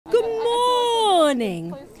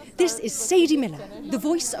evening. This is Sadie Miller, the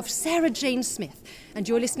voice of Sarah Jane Smith, and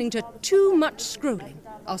you're listening to Too Much Scrolling.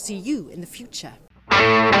 I'll see you in the future.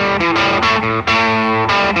 Welcome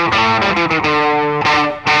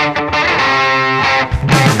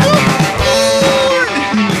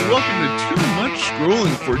to Too Much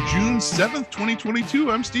Scrolling for June 7th,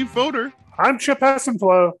 2022. I'm Steve Fodor. I'm Chip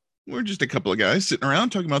Hessenflow. We're just a couple of guys sitting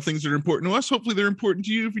around talking about things that are important to us. Hopefully they're important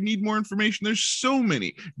to you. If you need more information, there's so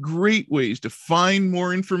many great ways to find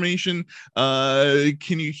more information.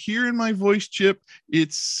 Can you hear in my voice, Chip?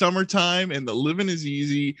 It's summertime and the living is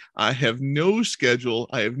easy. I have no schedule.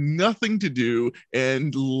 I have nothing to do,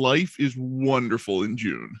 and life is wonderful in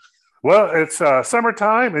June. Well, it's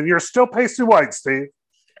summertime and you're still pasty white, Steve.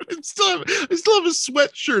 I still have a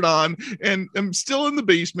sweatshirt on, and I'm still in the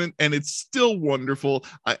basement, and it's still wonderful.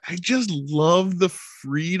 I just love the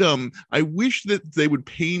freedom. I wish that they would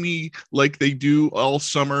pay me like they do all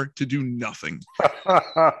summer to do nothing.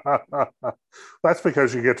 That's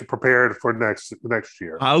because you get to prepare for next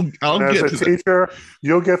year. I'll get as a teacher,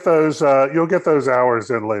 you'll get those hours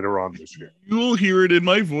in later on this year. You'll hear it in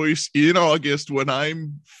my voice in August when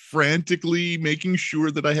I'm frantically making sure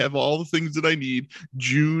that I have all the things that I need.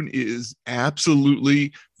 June is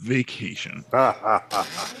absolutely vacation.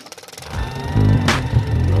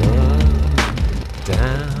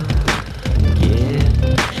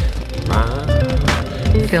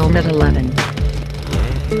 Film at 11.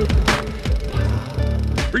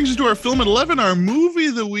 Brings us to our film at 11, our movie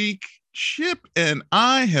of the week. Chip and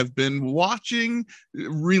I have been watching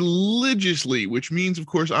religiously, which means, of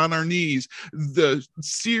course, on our knees, the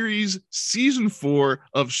series season 4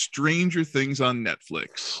 of Stranger Things on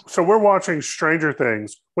Netflix. So we're watching Stranger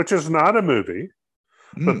Things, which is not a movie,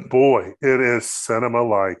 but boy, it is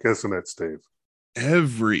cinema-like, isn't it, Steve?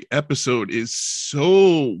 Every episode is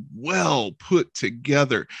so well put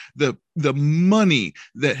together. The money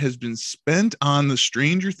that has been spent on the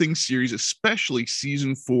Stranger Things series, especially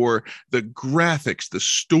season 4, the graphics, the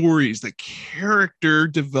stories, the character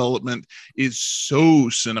development is so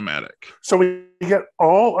cinematic. So we get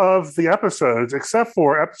all of the episodes except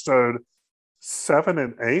for episode 7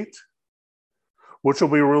 and 8, which will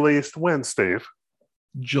be released when, Steve?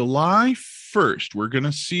 July 1st, we're going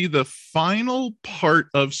to see the final part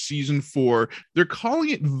of season 4. They're calling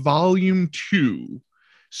it volume 2.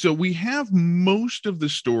 So we have most of the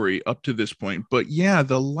story up to this point. But yeah,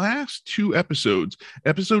 the last 2 episodes,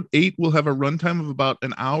 episode 8 will have a runtime of about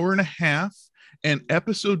an hour and a half. And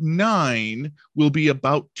episode 9 will be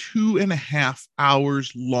about 2.5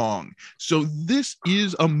 hours long. So this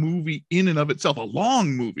is a movie in and of itself, a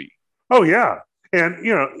long movie. Oh, yeah. And,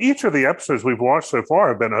 each of the episodes we've watched so far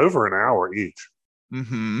have been over an hour each.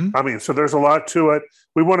 Mm-hmm. I mean, so there's a lot to it.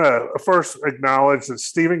 We want to first acknowledge that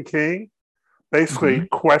Stephen King basically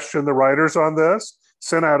questioned the writers on this,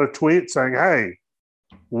 sent out a tweet saying, hey,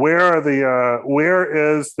 where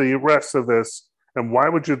is the rest of this, and why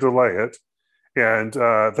would you delay it? And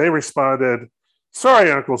they responded,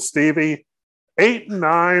 sorry, Uncle Stevie, 8 and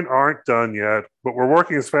 9 aren't done yet, but we're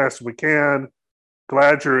working as fast as we can.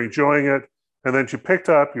 Glad you're enjoying it. And then she picked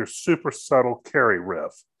up your super subtle Carrie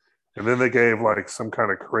riff. And then they gave like some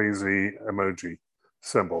kind of crazy emoji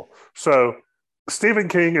symbol. So Stephen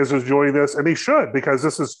King is enjoying this, and he should, because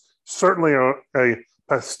this is certainly a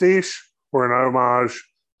pastiche or an homage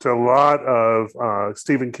to a lot of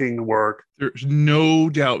Stephen King work. There's no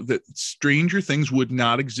doubt that Stranger Things would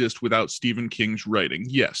not exist without Stephen King's writing.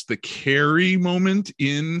 Yes, the Carrie moment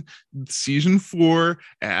in season 4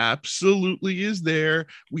 absolutely is there.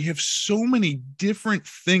 We have so many different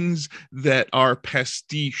things that are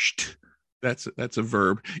pastiched. That's a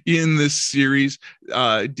verb in this series.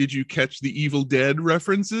 Did you catch the Evil Dead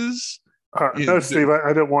references? No, Steve, I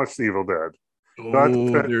didn't watch the Evil Dead.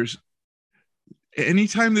 There's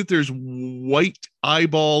anytime that there's white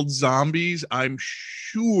eyeballed zombies, I'm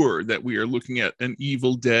sure that we are looking at an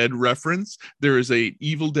Evil Dead reference. There is a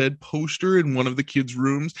Evil Dead poster in one of the kids'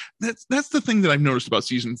 rooms. That's the thing that I've noticed about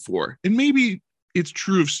season 4. And maybe it's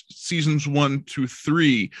true of seasons 1 to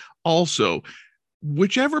 3 also.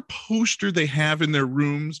 Whichever poster they have in their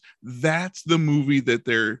rooms, that's the movie that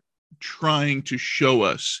they're trying to show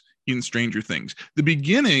us in Stranger Things. The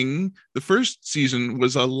beginning, the first season,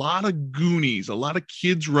 was a lot of Goonies, a lot of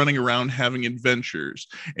kids running around having adventures.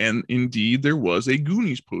 And indeed, there was a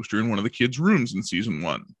Goonies poster in one of the kids' rooms in season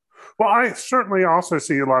 1. Well, I certainly also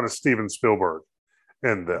see a lot of Steven Spielberg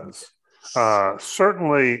in this.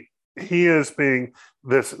 Certainly, he is being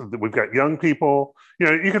this. We've got young people.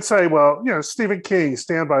 You could say, well, Stephen King,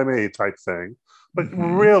 Stand By Me type thing. But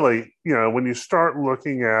really, when you start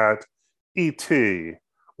looking at E.T.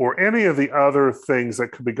 or any of the other things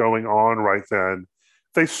that could be going on right then,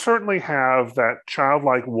 they certainly have that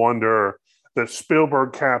childlike wonder that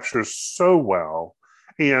Spielberg captures so well,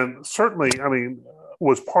 and certainly, I mean,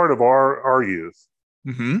 was part of our youth.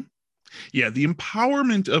 Mm-hmm. Yeah, the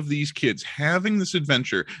empowerment of these kids having this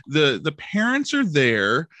adventure. The parents are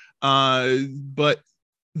there, but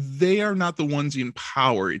they are not the ones in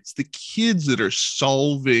power. It's the kids that are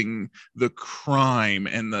solving the crime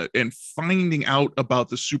and finding out about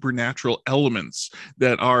the supernatural elements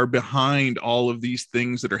that are behind all of these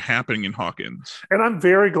things that are happening in Hawkins. And I'm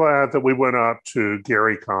very glad that we went up to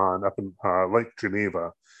Gary Con up in Lake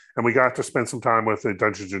Geneva, and we got to spend some time with the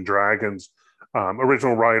Dungeons and Dragons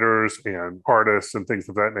original writers and artists and things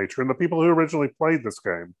of that nature, and the people who originally played this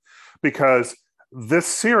game, because this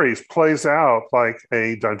series plays out like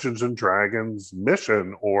a Dungeons and Dragons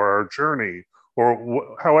mission or journey,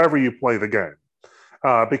 or however you play the game,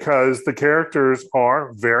 because the characters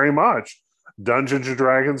are very much Dungeons and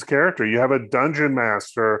Dragons character. You have a dungeon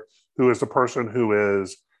master who is the person who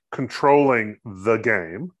is controlling the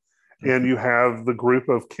game, and you have the group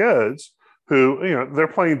of kids who, they're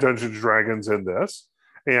playing Dungeons and Dragons in this,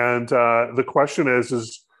 and the question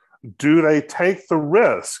is do they take the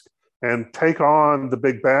risk and take on the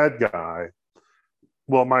big bad guy?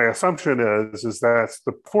 Well, my assumption is that's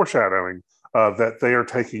the foreshadowing that they are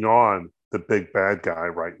taking on the big bad guy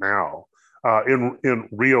right now in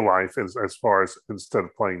real life, as far as instead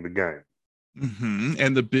of playing the game. Mm-hmm.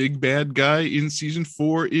 And the big bad guy in season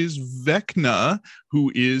 4 is Vecna,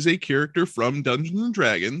 who is a character from Dungeons and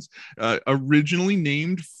Dragons, originally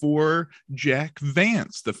named for Jack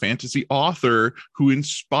Vance, the fantasy author who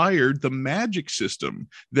inspired the magic system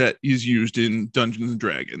that is used in Dungeons and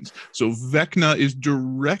Dragons. So Vecna is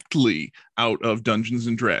directly out of Dungeons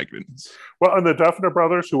and Dragons. Well, and the Duffner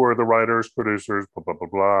brothers, who are the writers, producers, blah, blah, blah,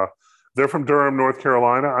 blah, they're from Durham, North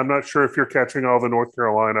Carolina. I'm not sure if you're catching all the North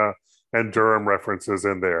Carolina and Durham references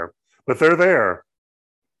in there, but they're there.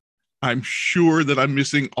 I'm sure that I'm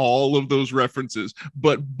missing all of those references,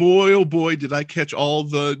 but boy, oh boy, did I catch all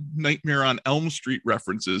the Nightmare on Elm Street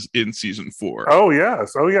references in season 4. Oh,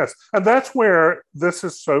 yes. Oh, yes. And that's where this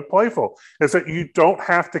is so playful, is that you don't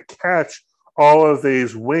have to catch all of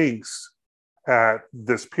these winks at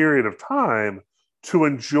this period of time to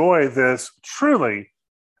enjoy this truly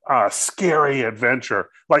scary adventure,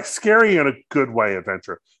 like scary in a good way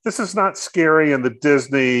adventure. This is not scary in the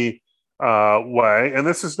Disney way, and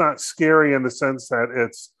this is not scary in the sense that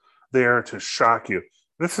it's there to shock you.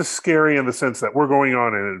 This is scary in the sense that we're going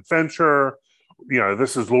on an adventure.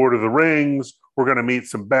 This is Lord of the Rings. We're going to meet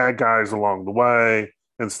some bad guys along the way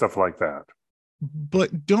and stuff like that.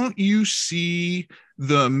 But don't you see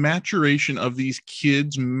the maturation of these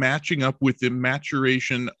kids matching up with the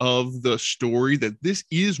maturation of the story, that this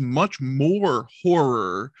is much more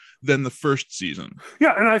horror than the first season?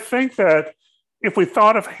 Yeah, and I think that if we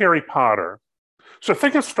thought of Harry Potter, so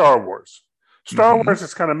think of Star Wars. Star Wars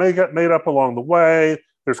is kind of made up along the way.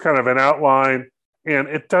 There's kind of an outline, and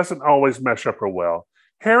it doesn't always mesh up real well.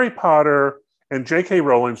 Harry Potter and J.K.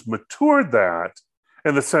 Rowling's matured that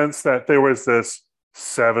in the sense that there was this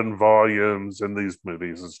 7 volumes in these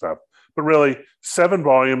movies and stuff, but really 7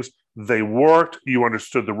 volumes. They worked. You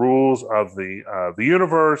understood the rules of the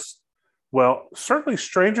universe. Well, certainly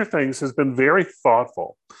Stranger Things has been very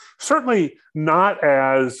thoughtful. Certainly not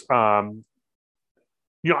as I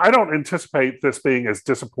don't anticipate this being as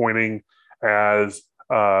disappointing as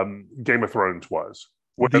Game of Thrones was.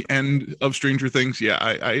 The end of Stranger Things, yeah,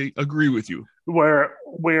 I agree with you. Where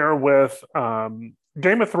with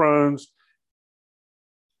Game of Thrones,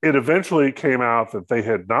 it eventually came out that they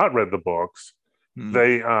had not read the books.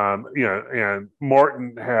 They, and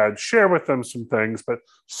Martin had shared with them some things, but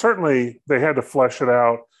certainly they had to flesh it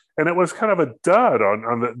out. And it was kind of a dud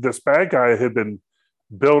on this bad guy had been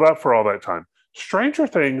built up for all that time. Stranger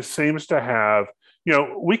Things seems to have,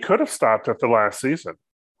 we could have stopped at the last season,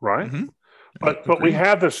 right? Mm-hmm. But we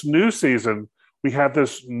have this new season. We have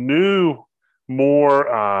this new,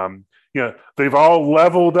 more, they've all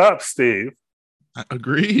leveled up, Steve.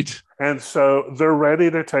 Agreed. And so they're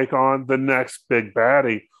ready to take on the next big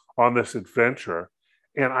baddie on this adventure.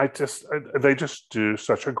 And they just do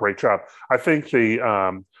such a great job. I think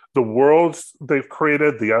the worlds they've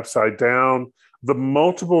created, the Upside Down, the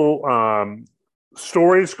multiple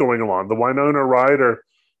stories going along, the Winona Ryder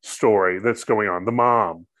story that's going on, the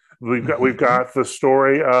mom. We've got the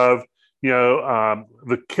story of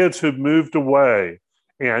the kids who've moved away,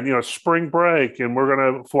 and spring break, and we're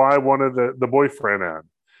going to fly one of the boyfriend in.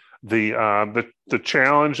 The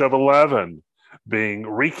challenge of 11 being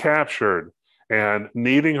recaptured and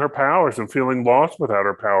needing her powers and feeling lost without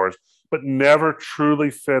her powers, but never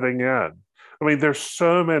truly fitting in. I mean, there's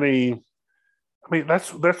so many I mean,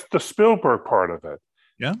 that's the Spielberg part of it.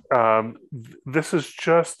 Yeah. This is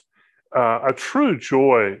just a true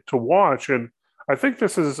joy to watch, and I think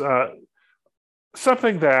this is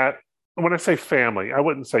something that, when I say family, I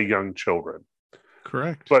wouldn't say young children,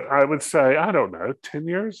 Correct. but I would say, I don't know, 10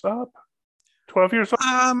 years up, 12 years up.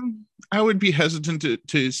 I would be hesitant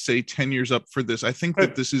to say 10 years up for this. I think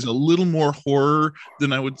that this is a little more horror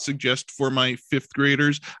than I would suggest for my fifth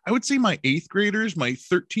graders. I would say my eighth graders, my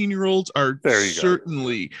 13-year-olds are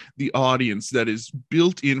certainly the audience that is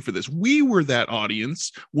built in for this. We were that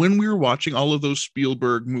audience when we were watching all of those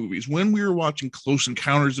Spielberg movies, when we were watching Close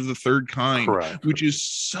Encounters of the Third Kind, Correct. Which is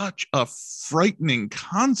such a frightening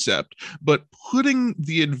concept, but putting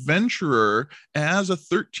the adventurer as a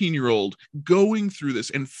 13-year-old going through this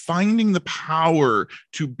and finding the power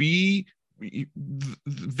to be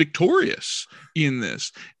victorious in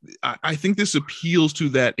this, I think this appeals to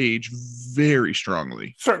that age very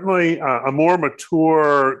strongly. Certainly a more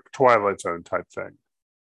mature Twilight Zone type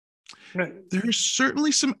thing. There's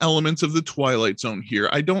certainly some elements of the Twilight Zone here.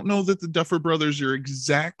 I don't know that the Duffer Brothers are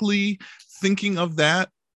exactly thinking of that.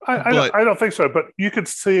 I don't think so, but you could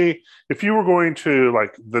see, if you were going to,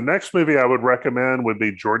 like, the next movie I would recommend would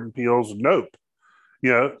be Jordan Peele's Nope.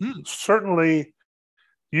 Certainly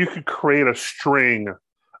you could create a string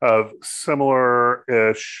of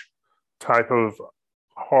similar-ish type of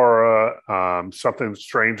horror, something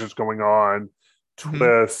strange is going on,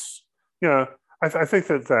 twists. I think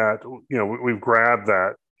that we've grabbed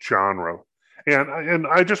that genre, and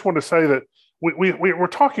I just want to say that we're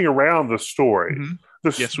talking around the story.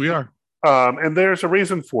 Yes, we are. And there's a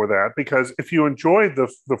reason for that, because if you enjoyed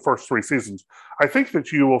the first three seasons, I think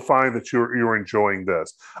that you will find that you're enjoying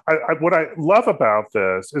this. What I love about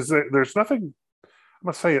this is that there's nothing, I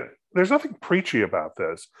must say it, there's nothing preachy about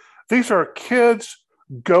this. These are kids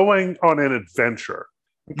going on an adventure.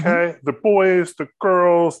 Okay. The boys, the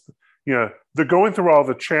girls, they're going through all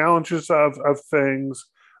the challenges of things.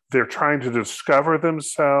 They're trying to discover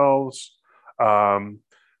themselves.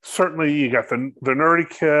 Certainly you got the nerdy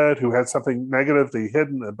kid who had something negatively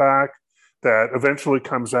hidden in the back that eventually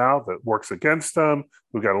comes out that works against them.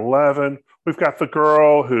 We've got 11. We've got the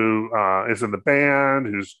girl who is in the band,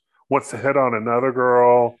 who wants to hit on another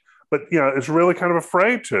girl, but is really kind of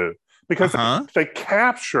afraid to, because they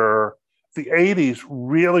capture the 80s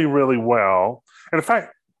really, really well. And in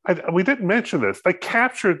fact, we didn't mention this. They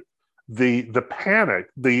captured the panic,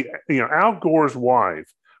 Al Gore's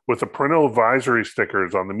wife, with the parental advisory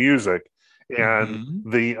stickers on the music, and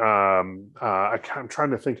I'm trying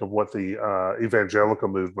to think of what the evangelical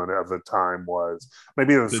movement of the time was.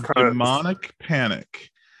 Maybe it's the kind demonic panic.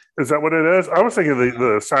 Is that what it is? I was thinking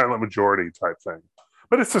the silent majority type thing,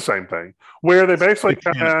 but it's the same thing, where they basically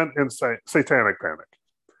come in and say satanic panic.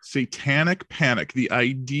 Satanic panic, the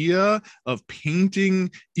idea of painting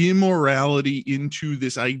immorality into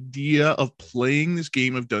this idea of playing this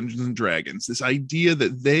game of Dungeons and Dragons, this idea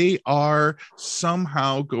that they are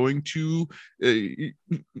somehow going to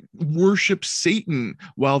worship Satan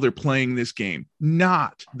while they're playing this game.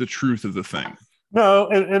 Not the truth of the thing. No,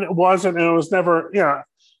 and it wasn't, and it was never,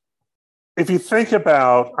 if you think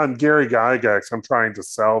about, on Gary Gygax, I'm trying to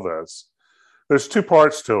sell this. There's two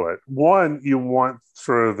parts to it. One, you want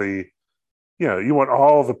sort of you want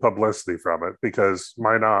all the publicity from it, because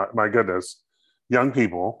my goodness, young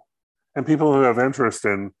people and people who have interest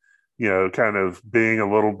in, kind of being a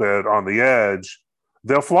little bit on the edge,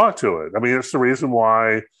 they'll flock to it. I mean, it's the reason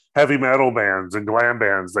why heavy metal bands and glam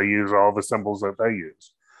bands, they use all the symbols that they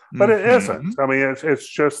use. But it isn't. I mean, it's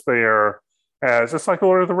just there as, it's like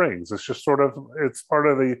Lord of the Rings. It's just sort of, it's part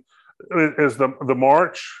of the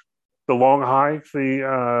march, the long hike,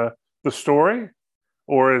 the story,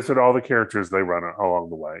 or is it all the characters they run along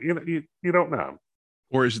the way? You don't know.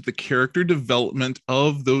 Or is it the character development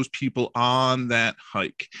of those people on that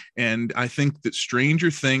hike? And I think that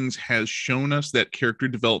Stranger Things has shown us that character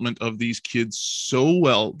development of these kids so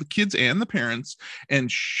well, the kids and the parents,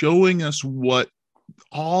 and showing us what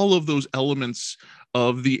all of those elements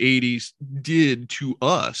of the 80s did to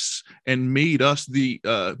us and made us the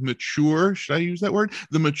mature, should I use that word?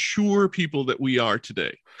 The mature people that we are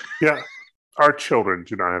today. Yeah. Our children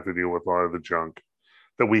do not have to deal with a lot of the junk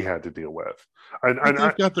that we had to deal with. And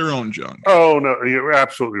they've got their own junk. Oh, no, you're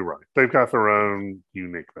absolutely right. They've got their own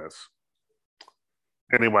uniqueness.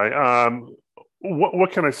 Anyway,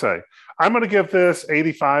 what can I say? I'm going to give this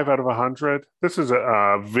 85 out of 100. This is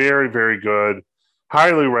a very, very good,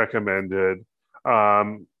 highly recommended.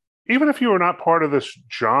 Even if you are not part of this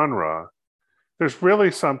genre, there's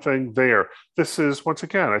really something there. This is, once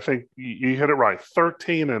again, I think you hit it right,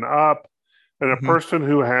 13 and up. and a person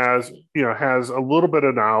who has a little bit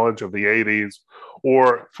of knowledge of the 80s,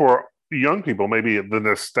 or for young people, maybe the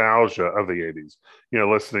nostalgia of the 80s,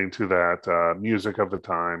 listening to that music of the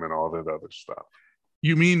time and all that other stuff.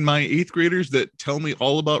 You mean my 8th graders that tell me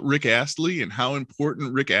all about Rick Astley and how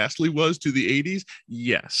important Rick Astley was to the 80s?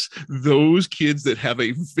 Yes. Those kids that have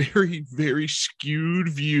a very, very skewed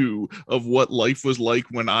view of what life was like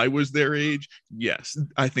when I was their age. Yes.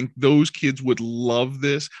 I think those kids would love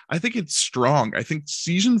this. I think it's strong. I think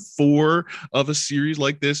season 4 of a series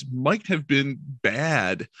like this might have been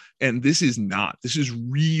bad, and this is not. This is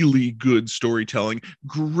really good storytelling,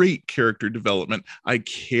 great character development. I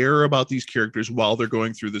care about these characters while they're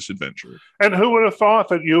going through this adventure. And who would have thought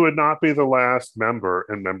that you would not be the last member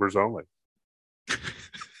in Members Only?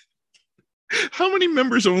 How many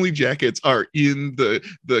members only jackets are in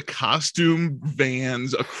the costume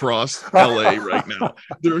vans across LA right now?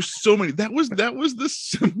 There are so many. That was the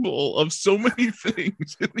symbol of so many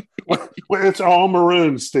things. It's all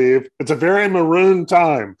maroon, Steve. It's a very maroon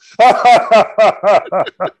time.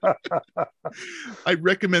 I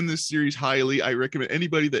recommend this series highly. I recommend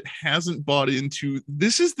anybody that hasn't bought into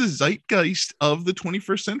this. Is the zeitgeist of the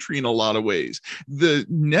 21st century in a lot of ways. The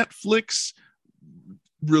Netflix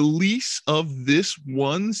release of this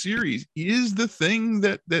one series is the thing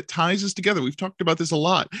that ties us together. We've talked about this a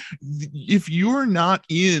lot. If you're not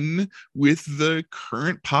in with the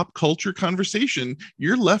current pop culture conversation,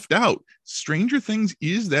 you're left out. Stranger Things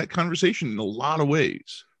is that conversation in a lot of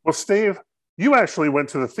ways. Well, Steve, you actually went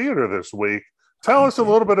to the theater this week. Tell us a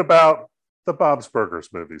little bit about the Bob's Burgers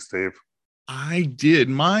movie, Steve. I did.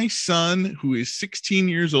 My son, who is 16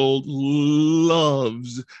 years old,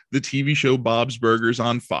 loves the TV show Bob's Burgers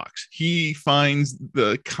on Fox. He finds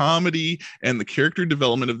the comedy and the character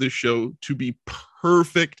development of this show to be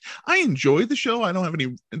perfect. I enjoy the show.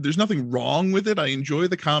 There's nothing wrong with it. I enjoy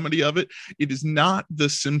the comedy of it. It is not The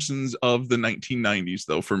Simpsons of the 1990s,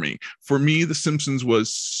 though, for me. For me, The Simpsons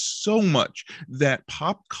was so much that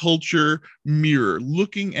pop culture mirror,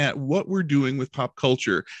 looking at what we're doing with pop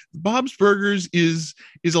culture. Bob's Burgers is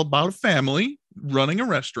about a family running a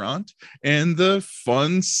restaurant and the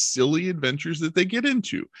fun, silly adventures that they get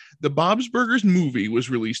into. The Bob's Burgers movie was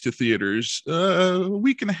released to theaters a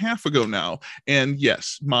week and a half ago now. And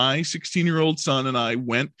yes, my 16-year-old son and I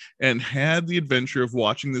went and had the adventure of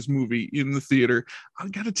watching this movie in the theater. I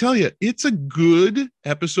got to tell you, it's a good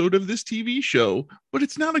episode of this TV show, but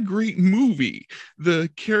it's not a great movie. The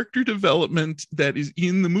character development that is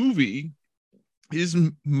in the movie is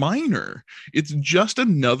minor. It's just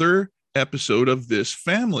another episode of this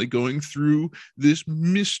family going through this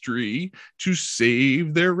mystery to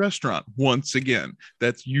save their restaurant once again.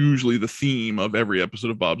 That's usually the theme of every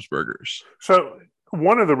episode of Bob's Burgers. So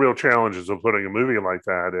one of the real challenges of putting a movie like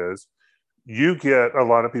that is you get a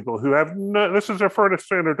lot of people who have this is their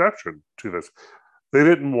first introduction to this. They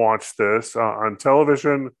didn't watch this on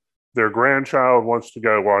television. Their grandchild wants to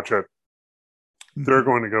go watch it. They're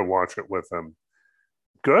going to go watch it with them.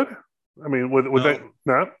 Good? I mean, would they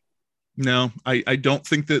not? No, I don't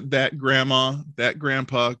think that grandma, that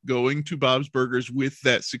grandpa going to Bob's Burgers with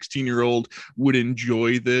that 16-year-old would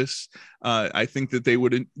enjoy this. I think that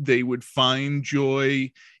they would find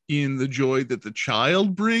joy in the joy that the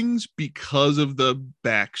child brings because of the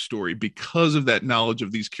backstory, because of that knowledge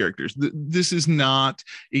of these characters. This is not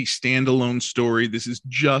a standalone story. This is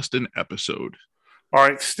just an episode. All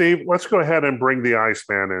right, Steve, let's go ahead and bring the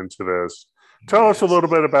Iceman into this. Tell us a little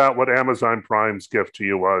bit about what Amazon Prime's gift to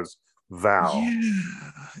you was. Val.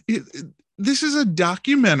 Yeah. This is a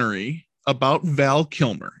documentary about Val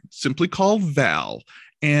Kilmer, simply called Val.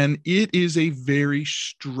 And it is a very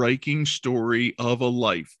striking story of a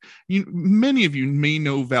life. Many of you may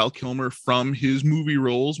know Val Kilmer from his movie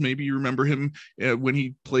roles. Maybe you remember him when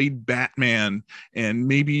he played Batman, and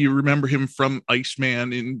maybe you remember him from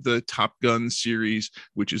Iceman in the Top Gun series,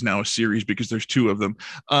 which is now a series because there's 2 of them.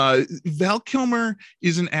 Val Kilmer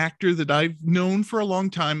is an actor that I've known for a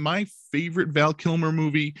long time. My favorite Val Kilmer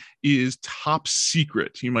movie is Top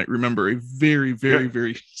Secret. You might remember a very, very,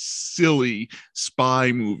 very silly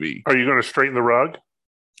spy movie. Are you going to straighten the rug?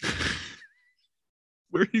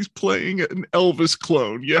 Where he's playing an Elvis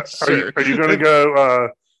clone. Yes, sir. Are you going to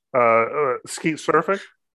go skeet surfing?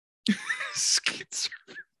 Skeet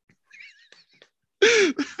surfing.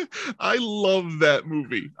 I love that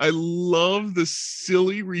movie. I love the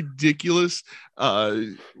silly, ridiculous.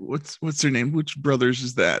 What's their name? Which brothers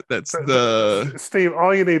is that? That's the Steve.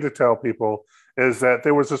 All you need to tell people is that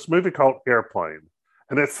there was this movie called Airplane,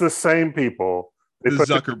 and it's the same people. The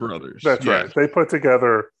Zucker brothers. That's right. They put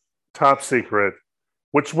together Top Secret,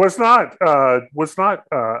 which was not a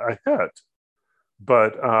hit,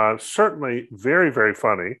 but certainly very, very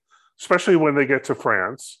funny, especially when they get to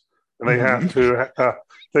France and they have to,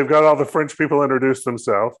 they've got all the French people introduce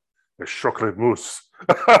themselves. The chocolate mousse.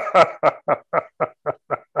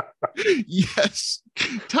 Yes.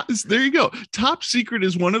 There you go. Top Secret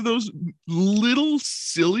is one of those little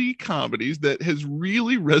silly comedies that has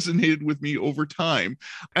really resonated with me over time.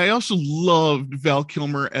 I also loved Val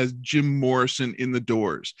Kilmer as Jim Morrison in The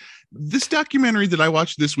Doors. This documentary that I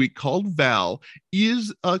watched this week called Val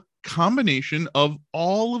is a combination of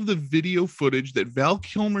all of the video footage that Val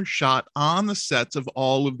Kilmer shot on the sets of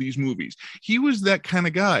all of these movies. He was that kind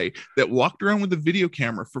of guy that walked around with a video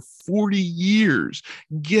camera for 40 years,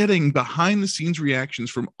 getting behind the scenes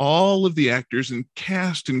reactions from all of the actors and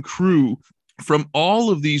cast and crew from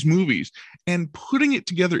all of these movies, and putting it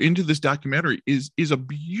together into this documentary is a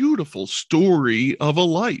beautiful story of a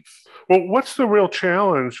life. Well, what's the real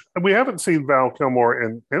challenge? We haven't seen Val Kilmer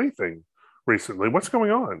in anything recently. What's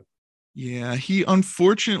going on? Yeah, he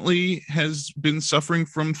unfortunately has been suffering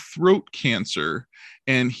from throat cancer,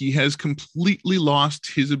 and he has completely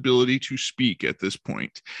lost his ability to speak at this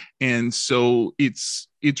point. And so it's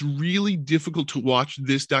really difficult to watch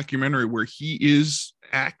this documentary where he is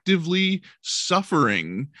actively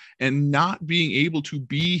suffering and not being able to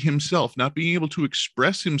be himself, not being able to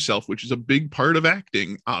express himself, which is a big part of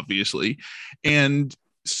acting, obviously, and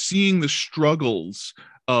seeing the struggles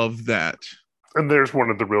of that. And there's one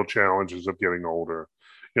of the real challenges of getting older.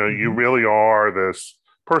 You know, you really are this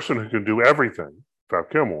person who can do everything, Val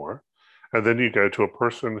Kilmer, and then you go to a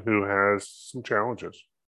person who has some challenges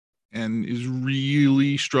and is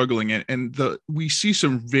really struggling. And we see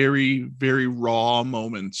some very, very raw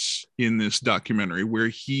moments in this documentary where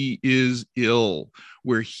he is ill,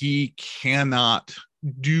 where he cannot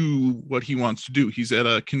do what he wants to do. He's at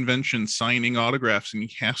a convention signing autographs and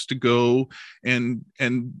he has to go and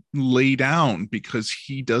lay down because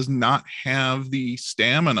he does not have the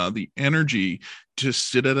stamina, the energy to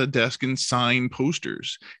sit at a desk and sign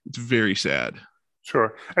posters. It's very sad.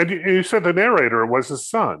 Sure. And you said the narrator was his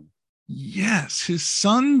son. Yes, his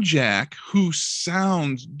son Jack, who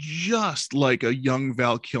sounds just like a young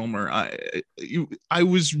Val Kilmer. I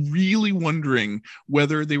was really wondering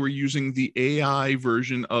whether they were using the AI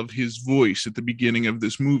version of his voice at the beginning of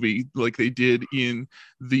this movie, like they did in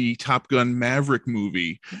the Top Gun Maverick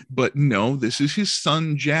movie. But no, this is his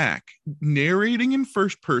son Jack, narrating in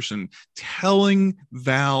first person, telling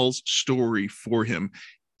Val's story for him.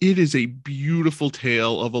 It is a beautiful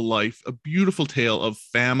tale of a life, a beautiful tale of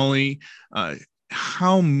family,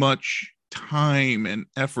 how much time and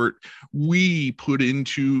effort we put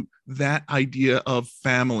into that idea of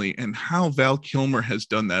family and how Val Kilmer has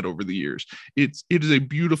done that over the years. It is a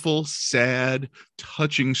beautiful, sad,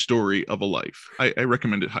 touching story of a life. I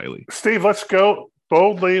recommend it highly. Steve, let's go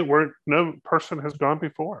boldly where no person has gone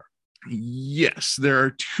before. Yes, there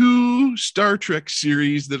are two Star Trek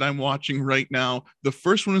series that I'm watching right now. The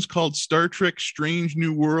first one is called Star Trek Strange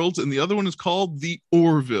New Worlds, and the other one is called The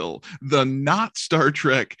Orville, the not Star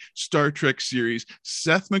Trek series.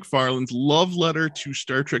 Seth MacFarlane's love letter to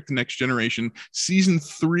Star Trek The Next Generation. Season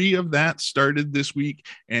 3 of that started this week,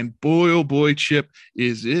 and boy, oh boy, Chip,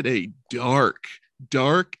 is it a dark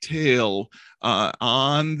tale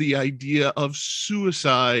on the idea of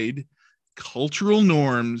suicide, cultural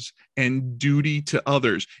norms, and duty to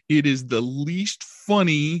others. It is the least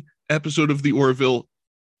funny episode of The Orville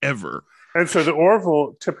ever. And so The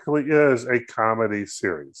Orville typically is a comedy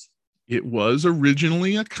series. It was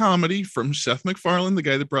originally a comedy from Seth MacFarlane, the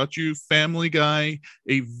guy that brought you Family Guy,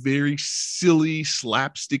 a very silly,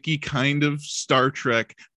 slapsticky kind of Star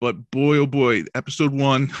Trek. But boy, oh boy, episode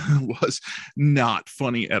 1 was not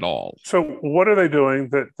funny at all. So what are they doing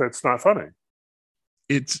that's not funny?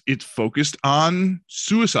 It's focused on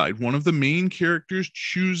suicide. One of the main characters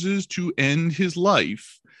chooses to end his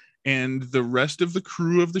life, and the rest of the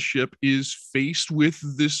crew of the ship is faced with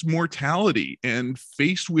this mortality and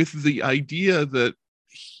faced with the idea that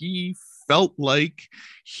he felt like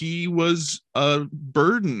he was a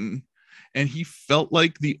burden, and he felt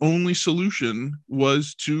like the only solution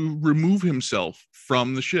was to remove himself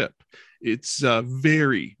from the ship. It's a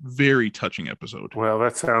very, very touching episode. Well,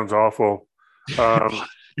 that sounds awful.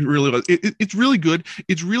 It really was. It's really good.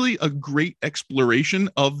 It's really a great exploration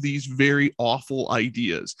of these very awful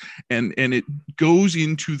ideas, and it goes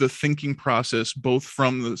into the thinking process both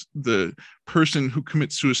from the person who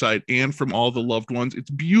commits suicide and from all the loved ones.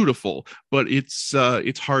 It's beautiful, but it's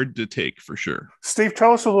hard to take for sure. Steve,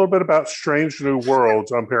 tell us a little bit about Strange New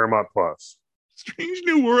Worlds on Paramount Plus. Strange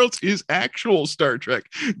New Worlds is actual Star Trek.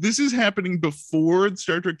 This is happening before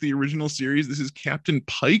Star Trek, the original series. This is Captain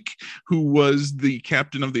Pike, who was the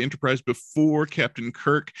captain of the Enterprise before Captain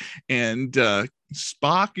Kirk. And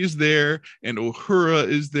Spock is there, and Uhura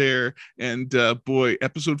is there. And boy,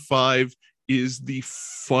 episode 5 is the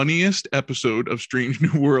funniest episode of Strange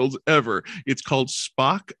New Worlds ever. It's called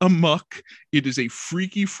Spock Amok. It is a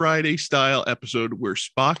Freaky Friday style episode where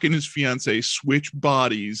Spock and his fiancée switch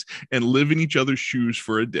bodies and live in each other's shoes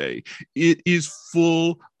for a day. It is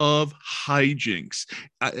full of hijinks.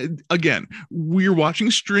 Again, we're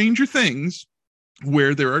watching Stranger Things,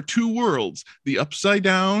 where there are two worlds, the upside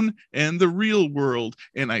down and the real world.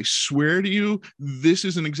 And I swear to you, this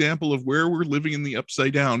is an example of where we're living in the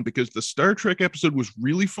upside down, because the Star Trek episode was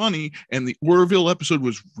really funny and the Orville episode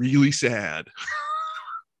was really sad.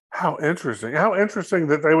 How interesting. How interesting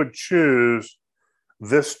that they would choose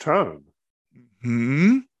this tone.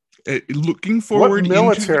 Looking forward. What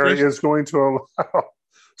military is going to allow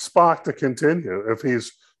Spock to continue if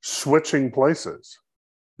he's switching places?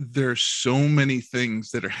 There's so many things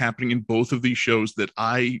that are happening in both of these shows that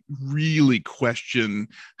I really question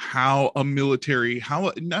how a military,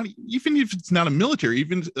 not even if it's not a military,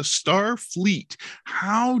 even a star fleet,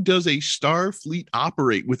 how does a star fleet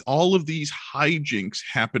operate with all of these hijinks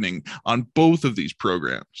happening on both of these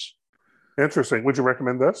programs? Interesting. Would you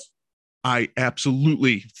recommend this? I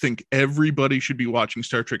absolutely think everybody should be watching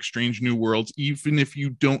Star Trek Strange New Worlds, even if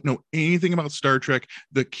you don't know anything about Star Trek.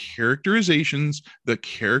 The characterizations, the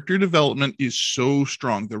character development is so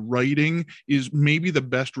strong. The writing is maybe the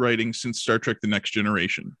best writing since Star Trek The Next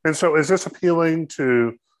Generation. And so is this appealing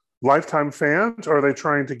to lifetime fans, or are they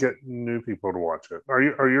trying to get new people to watch it?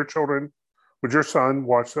 Are your children, would your son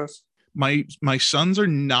watch this? My sons are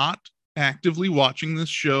not actively watching this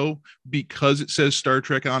show because it says Star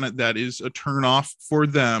Trek on it. That is a turnoff for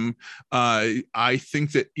them. I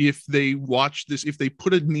think that if they watch this, if they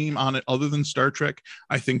put a name on it other than Star Trek,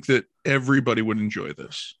 I think that everybody would enjoy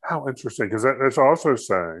this. How interesting, because it's also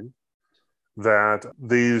saying that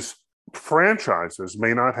these franchises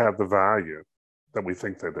may not have the value that we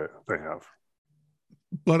think they have.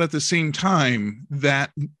 But at the same time,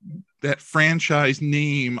 that franchise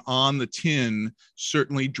name on the tin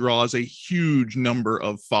certainly draws a huge number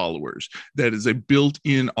of followers. That is a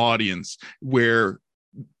built-in audience, where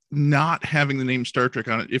not having the name Star Trek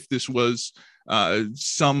on it, if this was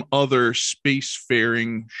some other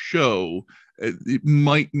spacefaring show, it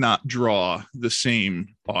might not draw the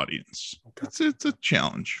same audience. Okay. It's a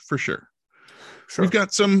challenge for sure. Sure. We've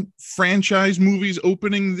got some franchise movies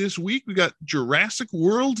opening this week. We got Jurassic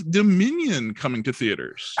World Dominion coming to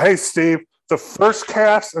theaters. Hey, Steve, the first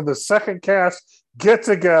cast and the second cast get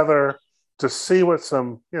together to see what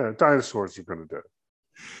some dinosaurs are going to do.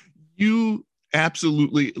 You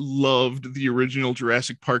absolutely loved the original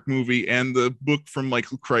Jurassic Park movie and the book from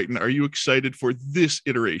Michael Crichton. Are you excited for this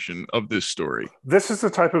iteration of this story? This is the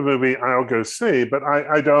type of movie I'll go see, but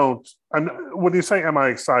I don't. When you say, am I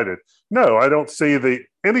excited? No, I don't see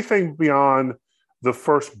anything beyond the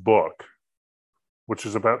first book, which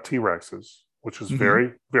is about T-Rexes, which is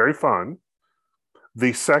very, very fun.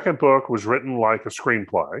 The second book was written like a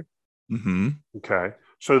screenplay. Okay.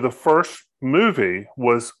 So the first movie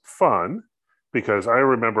was fun, because I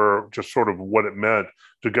remember just sort of what it meant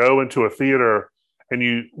to go into a theater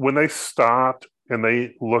and when they stopped and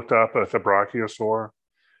they looked up at the brachiosaur,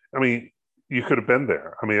 I mean, you could have been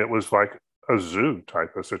there. I mean, it was like a zoo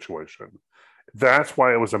type of situation. That's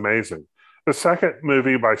why it was amazing. The second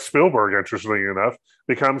movie by Spielberg, interestingly enough,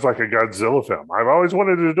 becomes like a Godzilla film. I've always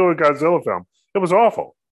wanted to do a Godzilla film. It was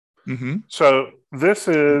awful. So this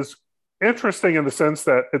is interesting in the sense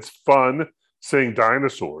that it's fun seeing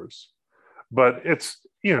dinosaurs. But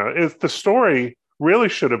the story really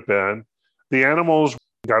should have been the animals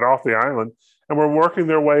got off the island and were working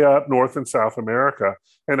their way up North and South America,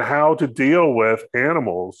 and how to deal with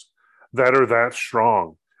animals that are that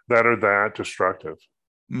strong, that are that destructive.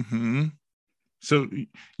 So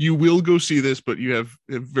you will go see this, but you have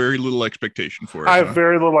very little expectation for it. I have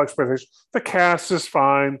very little expectation. The cast is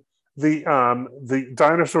fine. The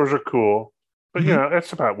dinosaurs are cool, but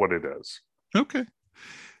it's about what it is. Okay.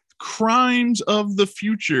 Crimes of the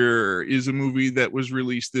Future is a movie that was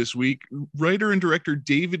released this week. Writer and director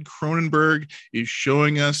David Cronenberg is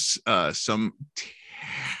showing us some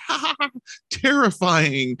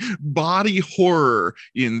terrifying body horror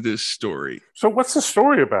in this story. So what's the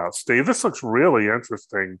story about, Steve? This looks really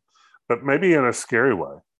interesting, but maybe in a scary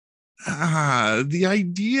way. The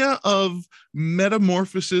idea of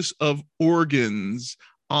metamorphosis of organs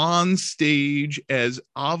on stage as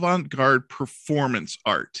avant-garde performance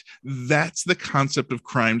art. That's the concept of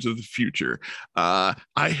Crimes of the Future. I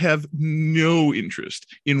have no interest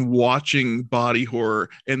in watching body horror,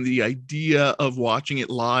 and the idea of watching it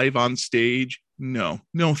live on stage, no,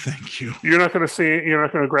 thank you. You're not going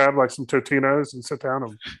to grab like some Totinos and sit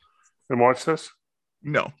down and watch this?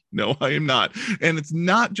 No, I am not. And it's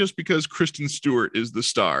not just because Kristen Stewart is the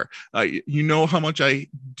star. You know how much I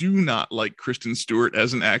do not like Kristen Stewart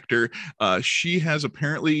as an actor. She has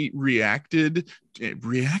apparently reacted.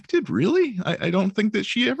 Really? I don't think that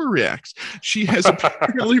she ever reacts. She has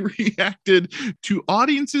apparently reacted to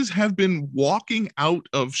audiences have been walking out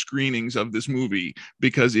of screenings of this movie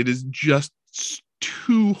because it is just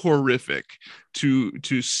too horrific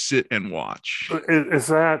to sit and watch. Is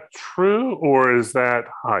that true or is that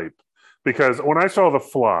hype? Because when I saw The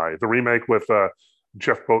Fly, the remake with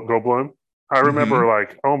Jeff Goldblum, I remember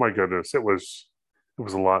like, oh my goodness, it was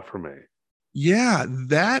a lot for me. Yeah,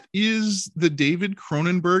 that is the David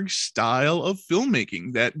Cronenberg style of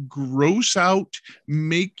filmmaking, that gross out,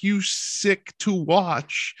 make you sick to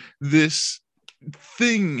watch this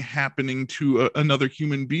thing happening to another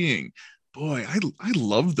human being. Boy, I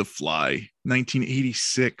love The Fly,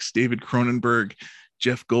 1986, David Cronenberg,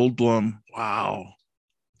 Jeff Goldblum. Wow.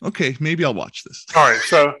 Okay, maybe I'll watch this. All right,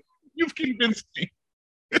 so you've convinced me.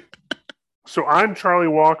 So I'm Charlie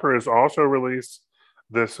Walker is also released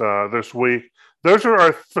this week. Those are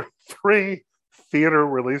our three theater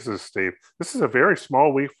releases, Steve. This is a very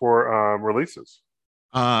small week for releases.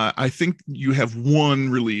 I think you have one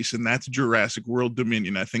release, and that's Jurassic World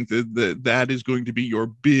Dominion. I think that is going to be your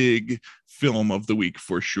big film of the week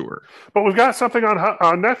for sure. But we've got something on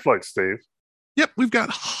Netflix, Steve. Yep, we've got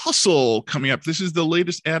Hustle coming up. This is the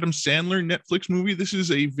latest Adam Sandler Netflix movie. This is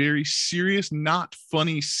a very serious, not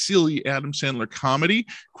funny, silly Adam Sandler comedy.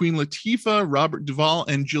 Queen Latifah, Robert Duvall,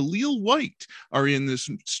 and Jaleel White are in this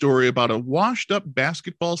story about a washed-up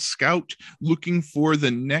basketball scout looking for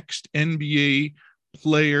the next NBA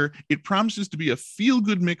player. It promises to be a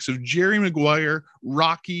feel-good mix of Jerry Maguire,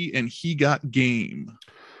 Rocky, and He Got Game.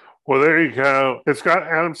 Well, there you go. It's got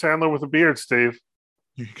Adam Sandler with a beard, Steve.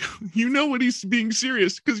 You know when he's being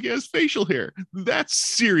serious because he has facial hair. That's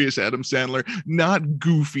serious Adam Sandler, not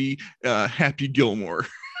goofy Happy Gilmore.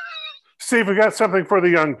 Steve, we got something for the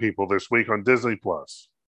young people this week on Disney Plus.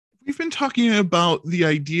 We've been talking about the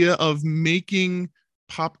idea of making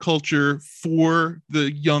pop culture for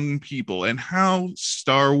the young people and how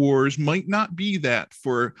Star Wars might not be that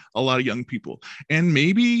for a lot of young people. And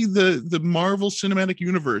maybe the Marvel Cinematic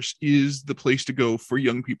Universe is the place to go for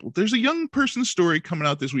young people. There's a young person story coming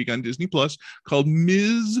out this week on Disney Plus called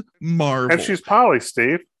Ms. Marvel. And she's Polly,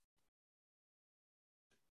 Steve.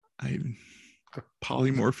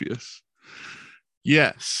 Polymorpheus.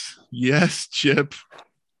 Yes, Chip.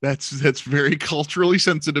 That's very culturally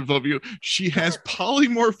sensitive of you. She has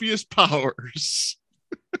polymorpheus powers.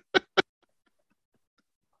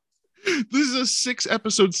 This is a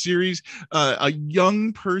 6-episode series. A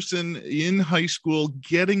young person in high school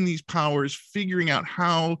getting these powers, figuring out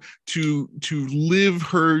how to live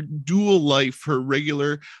her dual life, her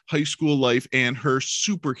regular high school life and her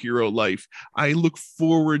superhero life. I look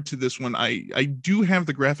forward to this one. I do have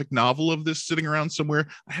the graphic novel of this sitting around somewhere.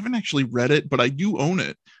 I haven't actually read it, but I do own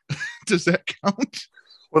it. Does that count?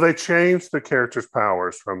 Well, they changed the characters'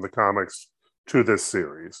 powers from the comics to this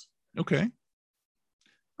series. Okay.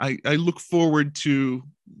 I look forward to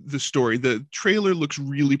the story. The trailer looks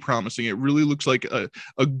really promising. It really looks like a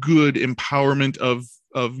good empowerment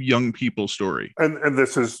of young people story. And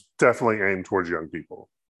this is definitely aimed towards young people.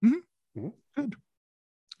 Mm-hmm. Mm-hmm. Good.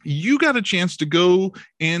 You got a chance to go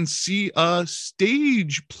and see a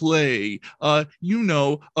stage play, a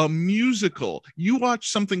musical. You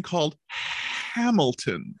watched something called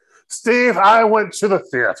Hamilton. Steve, I went to the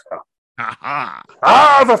theater.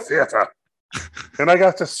 The theater. And I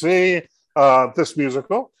got to see this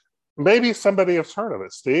musical. Maybe somebody has heard of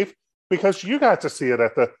it, Steve, because you got to see it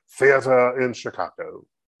at the theater in Chicago.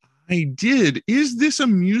 I did. Is this a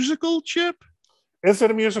musical, Chip? Is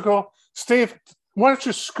it a musical? Steve, why don't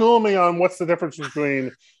you school me on what's the difference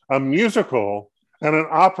between a musical and an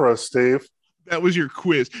opera, Steve? That was your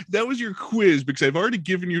quiz. Because I've already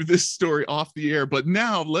given you this story off the air. But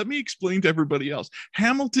now let me explain to everybody else.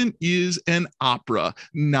 Hamilton is an opera,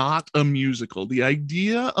 not a musical. The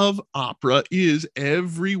idea of opera is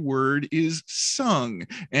every word is sung.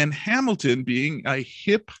 And Hamilton being a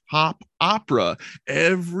hip hop opera,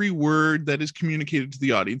 every word that is communicated to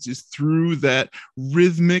the audience is through that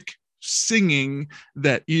rhythmic singing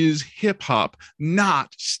that is hip hop,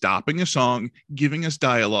 not stopping a song, giving us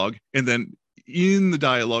dialogue, and then in the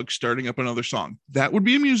dialogue starting up another song. That would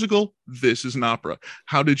be a musical. This is an opera.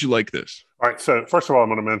 How did you like this? All right. So first of all, I'm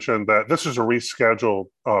going to mention that this is a rescheduled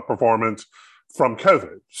performance from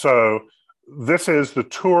COVID. So this is the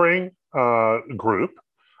touring group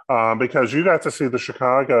because you got to see the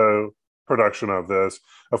Chicago production of this.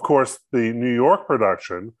 Of course, the New York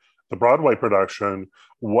production, the Broadway production,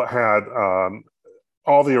 what had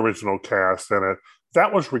all the original cast in it.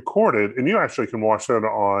 That was recorded, and you actually can watch it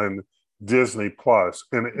on Disney Plus,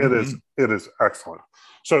 and it is excellent.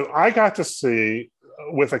 So I got to see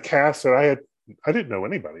with a cast that I didn't know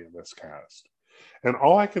anybody in this cast. And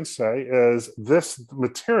all I can say is this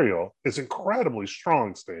material is incredibly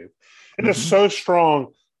strong, Steve. It is so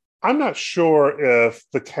strong. I'm not sure if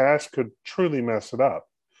the cast could truly mess it up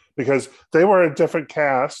because they were a different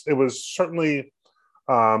cast. It was certainly,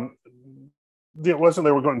 it wasn't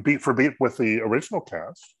they were going beat for beat with the original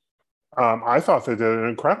cast. I thought they did an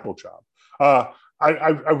incredible job.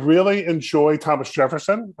 I really enjoy Thomas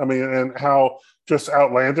Jefferson. I mean, and how just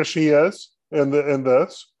outlandish he is in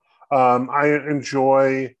this. I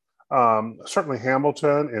enjoy certainly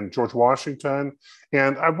Hamilton and George Washington.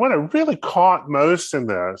 And what I really caught most in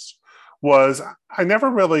this was I never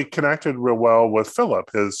really connected real well with Philip,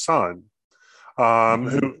 his son,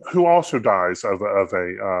 who also dies of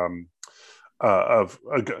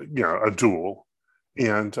a duel.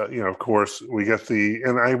 And of course, we get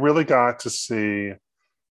and I really got to see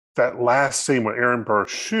that last scene when Aaron Burr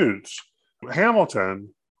shoots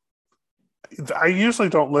Hamilton. I usually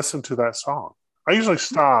don't listen to that song. I usually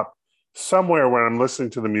stop somewhere when I'm listening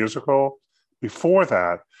to the musical before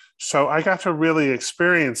that. So I got to really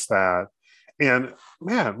experience that. And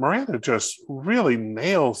man, Miranda just really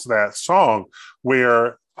nails that song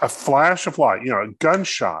where a flash of light, a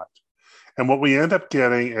gunshot. And what we end up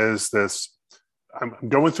getting is this, I'm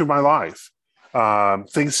going through my life.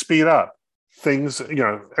 Things speed up.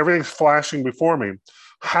 Everything's flashing before me.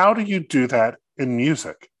 How do you do that in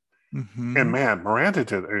music? And man, Miranda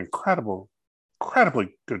did an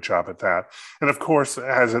incredibly good job at that. And of course,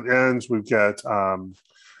 as it ends, we get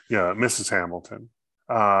Mrs. Hamilton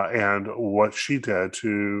and what she did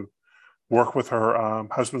to work with her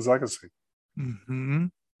husband's legacy.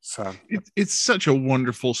 So it's such a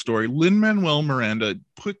wonderful story. Lin-Manuel Miranda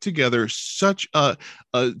put together such a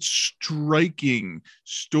striking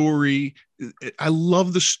story. I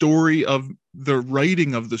love the story of the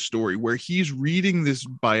writing of the story where he's reading this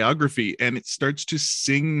biography and it starts to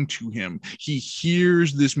sing to him. He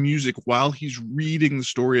hears this music while he's reading the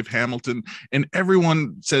story of Hamilton, and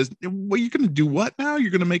everyone says, well, you're going to do what now? You're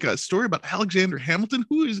going to make a story about Alexander Hamilton?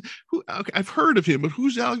 Who? Okay, I've heard of him, but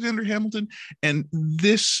who's Alexander Hamilton? And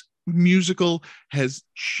this musical has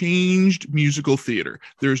changed musical theater.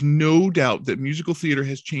 There's no doubt that musical theater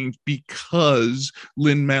has changed because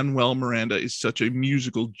Lin-Manuel Miranda is such a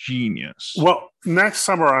musical genius. Well, next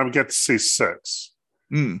summer I get to see 6.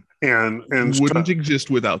 And wouldn't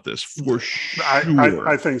exist without this for sure.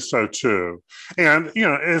 I think so too. And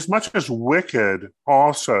as much as Wicked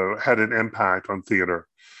also had an impact on theater,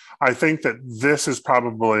 I think that this is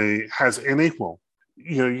probably has an equal.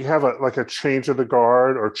 You have a change of the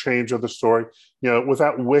guard or change of the story.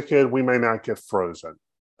 Without Wicked, we may not get Frozen,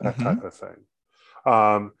 that type of thing.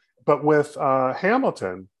 But with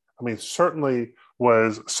Hamilton, I mean, certainly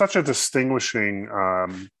was such a distinguishing,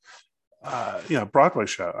 Broadway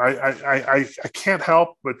show. I can't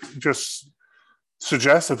help but just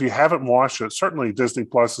suggest if you haven't watched it, certainly Disney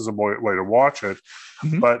Plus is a way to watch it.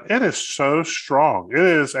 But it is so strong. It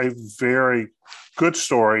is a very good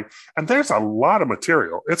story, and there's a lot of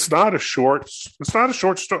material. It's not a short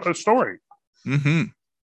story.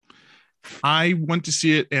 I went to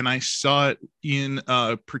see it, and I saw it in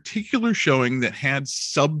a particular showing that had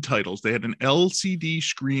subtitles. They had an LCD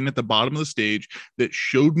screen at the bottom of the stage that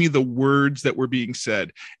showed me the words that were being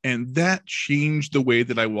said, and that changed the way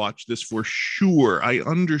that I watched this for sure. I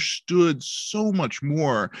understood so much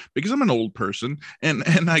more because I'm an old person, and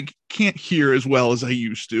I can't hear as well as I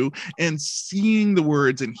used to, and seeing the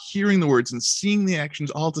words and hearing the words and seeing the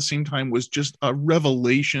actions all at the same time was just a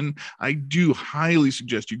revelation. I do highly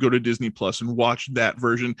suggest you go to Disney Plus and watch that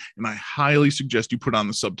version, and I highly suggest you put on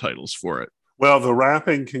the subtitles for it. Well, the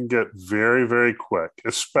rapping can get very, very quick,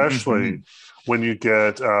 especially when you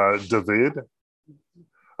get David,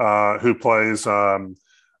 who plays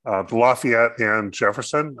Lafayette and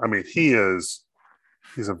Jefferson. I mean, he's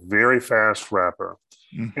a very fast rapper.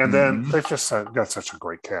 And then they've just got such a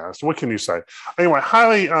great cast. What can you say? Anyway,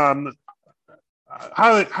 highly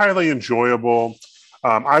enjoyable.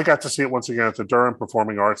 I got to see it once again at the Durham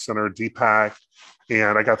Performing Arts Center, DPAC,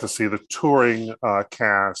 and I got to see the touring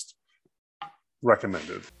cast.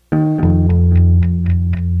 Recommended.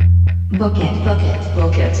 Book it, book it,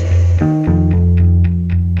 book it.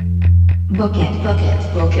 Book it, book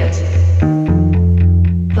it, book it.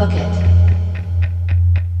 Book it.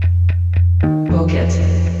 Book it.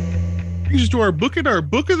 Brings us to our book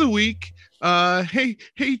of the week. Hey,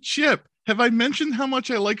 Chip, have I mentioned how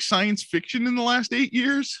much I like science fiction in the last 8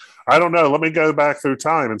 years? I don't know. Let me go back through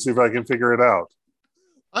time and see if I can figure it out.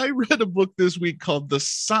 I read a book this week called The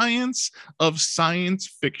Science of Science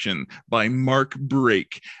Fiction by Mark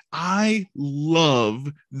Brake. I love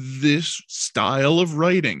this style of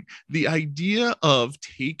writing. The idea of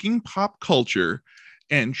taking pop culture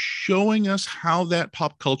and showing us how that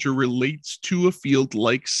pop culture relates to a field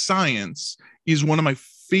like science is one of my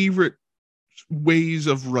favorite ways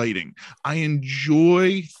of writing. I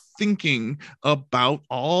enjoy thinking about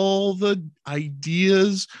all the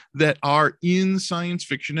ideas that are in science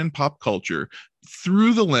fiction and pop culture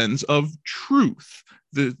through the lens of truth,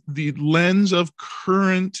 the lens of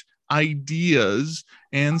current ideas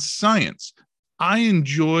and science. I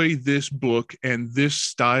enjoy this book and this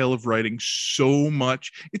style of writing so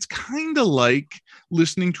much. It's kind of like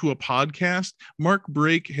listening to a podcast. Mark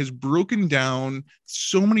Brake has broken down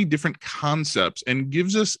so many different concepts and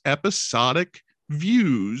gives us episodic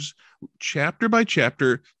views, chapter by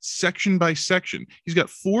chapter, section by section. He's got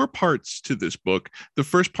 4 parts to this book. The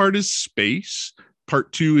first part is space.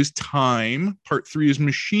 Part 2 is time, part 3 is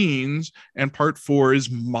machines, and part 4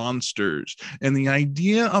 is monsters. And the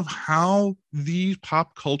idea of how these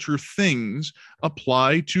pop culture things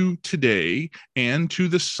apply to today and to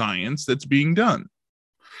the science that's being done.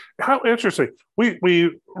 How interesting.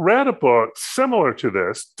 We read a book similar to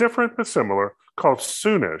this, different but similar, called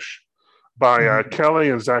Soonish by Kelly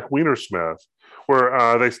and Zach Weinersmith,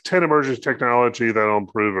 where there's 10 emerging technology that'll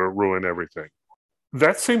improve or ruin everything.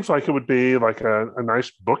 That seems like it would be like a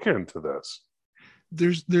nice bookend to this.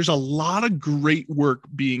 There's a lot of great work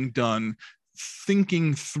being done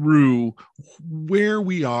thinking through where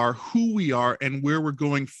we are, who we are, and where we're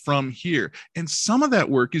going from here. And some of that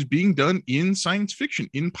work is being done in science fiction,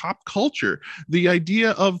 in pop culture. The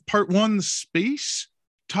idea of part 1, the space,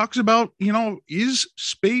 talks about, is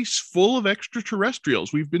space full of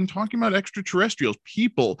extraterrestrials? We've been talking about extraterrestrials,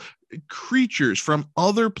 people, creatures from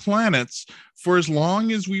other planets for as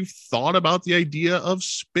long as we've thought about the idea of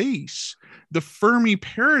space. The Fermi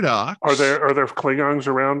paradox. Are there Klingons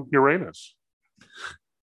around Uranus?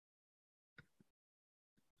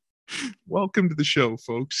 Welcome to the show,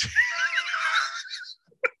 folks.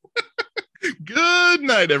 Good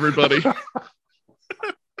night, everybody.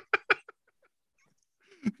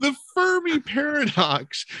 The Fermi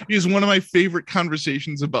paradox is one of my favorite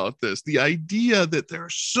conversations about this. The idea that there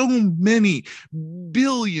are so many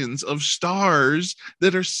billions of stars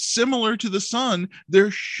that are similar to the sun, there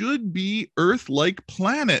should be Earth-like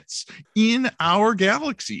planets in our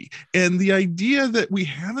galaxy. And the idea that we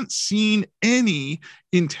haven't seen any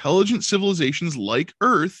intelligent civilizations like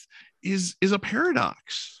Earth is a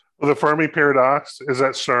paradox. Well, the Fermi paradox, is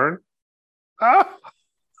that CERN? Ah!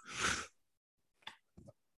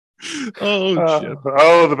 Oh, Chip.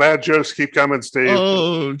 The bad jokes keep coming, Steve.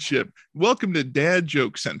 Oh, Chip. Welcome to Dad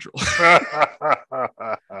Joke Central.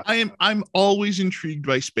 I'm always intrigued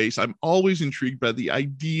by space. I'm always intrigued by the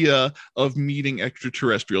idea of meeting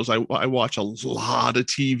extraterrestrials. I watch a lot of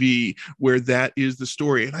TV where that is the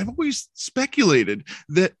story. And I've always speculated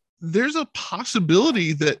that there's a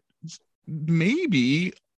possibility that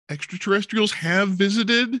maybe extraterrestrials have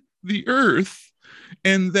visited the Earth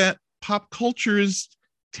and that pop culture is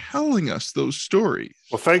telling us those stories.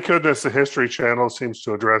 Well, thank goodness the History Channel seems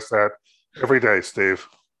to address that every day, Steve.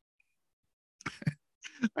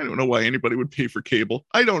 I don't know why anybody would pay for cable.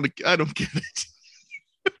 I don't get it.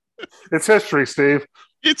 It's history, Steve.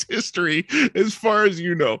 It's history. As far as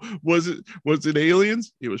you know, was it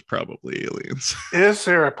aliens? It was probably aliens. Is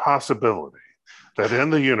there a possibility that in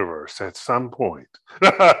the universe at some point?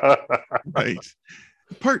 Right.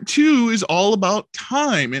 Part 2 is all about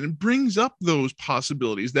time, and it brings up those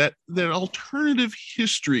possibilities, that alternative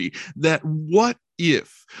history, that what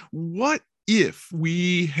if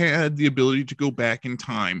we had the ability to go back in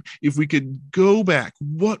time? If we could go back,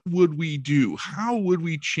 what would we do? How would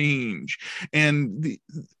we change? And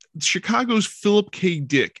Chicago's Philip K.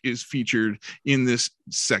 Dick is featured in this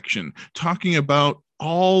section, talking about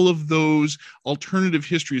all of those alternative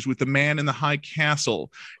histories with the Man in the High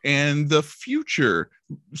Castle and the future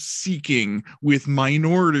seeking with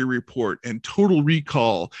Minority Report and Total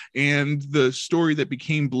Recall and the story that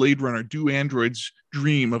became Blade Runner, Do Androids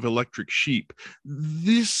Dream of Electric Sheep.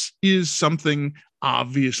 This is something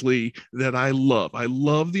obviously, that I love. I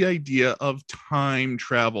love the idea of time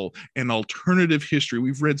travel and alternative history.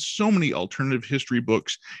 We've read so many alternative history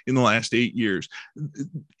books in the last 8 years.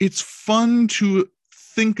 It's fun to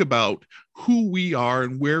think about who we are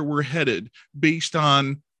and where we're headed based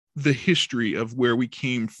on the history of where we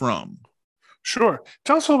came from. Sure.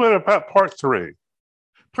 Tell us a little bit about part 3.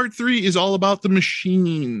 Part 3 is all about the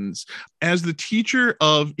machines. As the teacher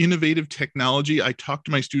of innovative technology, I talk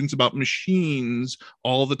to my students about machines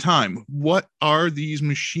all the time. What are these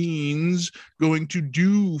machines going to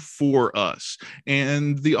do for us?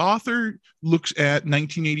 And the author looks at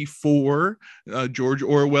 1984, George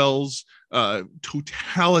Orwell's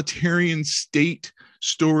totalitarian state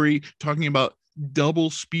story, talking about double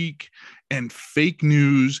speak and fake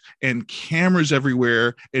news and cameras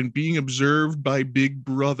everywhere and being observed by Big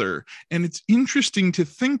Brother. And it's interesting to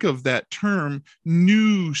think of that term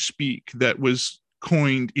new speak that was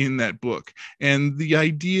coined in that book, and the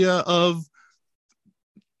idea of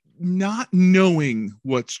not knowing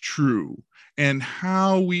what's true and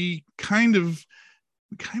how we kind of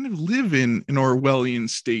live in an Orwellian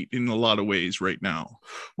state in a lot of ways right now.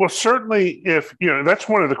 Well, certainly, if that's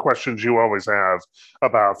one of the questions you always have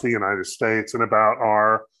about the United States and about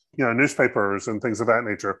our newspapers and things of that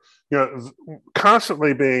nature.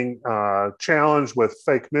 Constantly being challenged with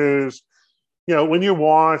fake news. When you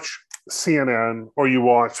watch CNN or you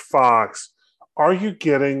watch Fox, are you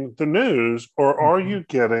getting the news, or are you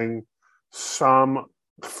getting some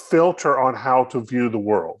filter on how to view the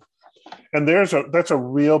world? And that's a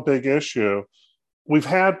real big issue. We've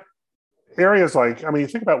had areas like, you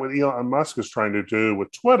think about what Elon Musk is trying to do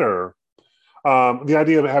with Twitter, the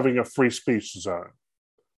idea of having a free speech zone.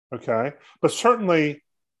 Okay. But certainly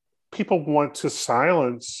people want to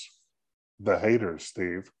silence the haters,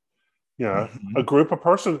 Steve. A group, a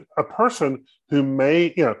person who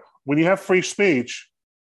may, when you have free speech,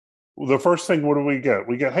 the first thing, what do we get?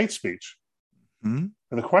 We get hate speech. And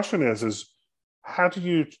the question is how do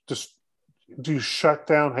you shut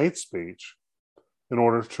down hate speech in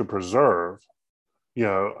order to preserve,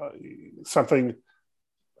 something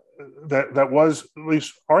that was at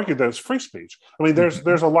least argued that it's free speech?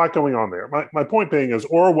 There's a lot going on there. My point being is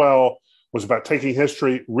Orwell was about taking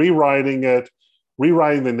history, rewriting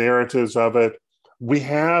the narratives of it. We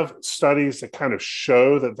have studies that kind of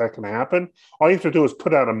show that can happen. All you have to do is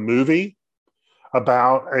put out a movie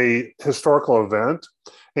about a historical event,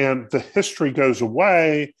 and the history goes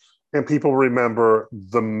away, and people remember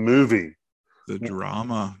the movie. The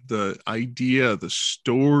drama, the idea, the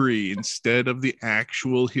story, instead of the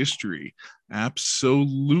actual history.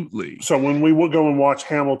 Absolutely. So when we will go and watch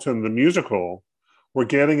Hamilton, the musical, we're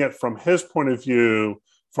getting it from his point of view,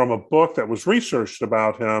 from a book that was researched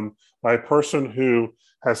about him by a person who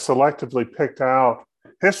has selectively picked out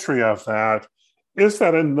history of that. Is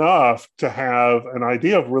that enough to have an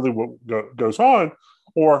idea of really what goes on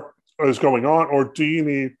or is going on? Or do you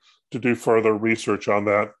need to do further research on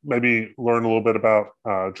that? Maybe learn a little bit about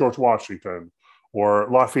George Washington or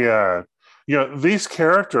Lafayette. These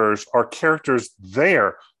characters are characters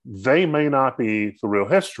there. They may not be the real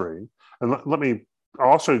history. And let me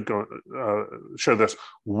also go show this.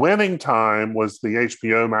 Winning Time was the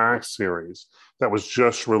HBO Max series that was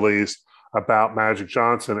just released about Magic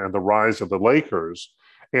Johnson and the rise of the Lakers.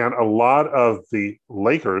 And a lot of the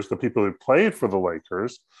Lakers, the people who played for the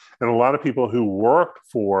Lakers, and a lot of people who worked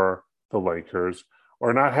for the Lakers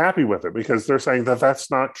are not happy with it because they're saying that that's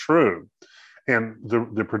not true. And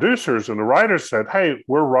the producers and the writers said, hey,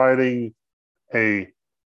 we're writing a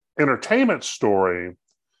entertainment story.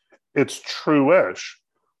 It's true-ish.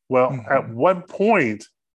 Well, at what point,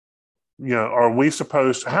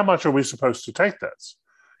 how much are we supposed to take this?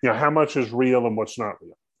 How much is real and what's not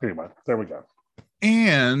real? Anyway, there we go.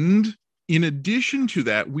 And in addition to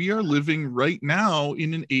that, we are living right now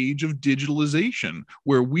in an age of digitalization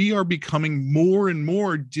where we are becoming more and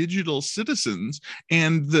more digital citizens.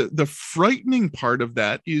 And the frightening part of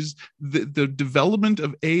that is the development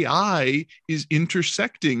of AI is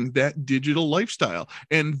intersecting that digital lifestyle.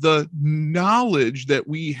 And the knowledge that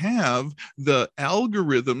we have, the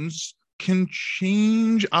algorithms can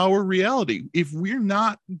change our reality. If we're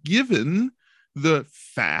not given the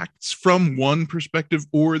facts from one perspective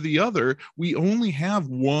or the other, we only have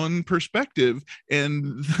one perspective,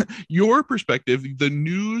 and your perspective, the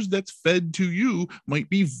news that's fed to you, might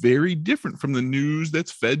be very different from the news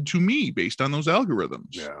that's fed to me based on those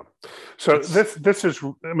algorithms. Yeah. So this is,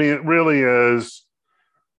 it really is.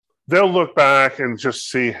 They'll look back and just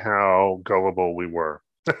see how gullible we were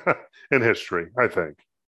in history, I think.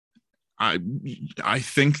 I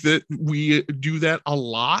think that we do that a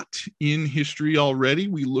lot in history already.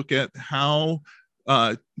 We look at how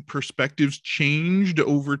perspectives changed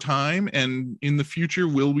over time, and in the future,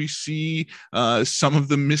 will we see some of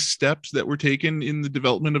the missteps that were taken in the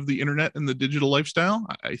development of the internet and the digital lifestyle?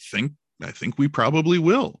 I think we probably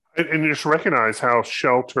will. And you just recognize how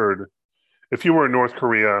sheltered, if you were in North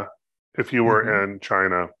Korea, if you were in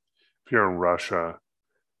China, if you're in Russia,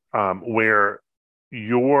 where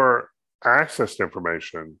your access to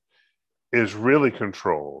information is really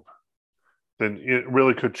controlled, then it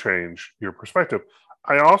really could change your perspective.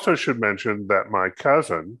 I also should mention that my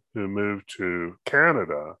cousin who moved to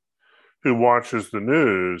Canada, who watches the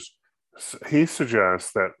news, he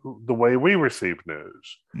suggests that the way we receive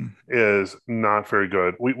news is not very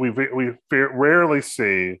good. We rarely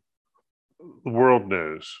see world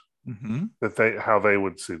news that how they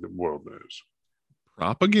would see the world news.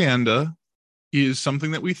 Propaganda is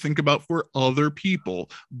something that we think about for other people,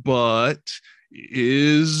 but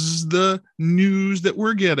is the news that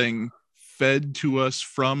we're getting fed to us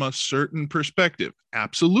from a certain perspective?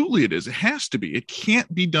 Absolutely it is. It has to be. It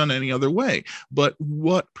can't be done any other way. But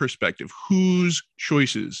what perspective? Whose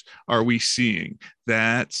choices are we seeing?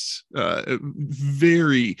 That's a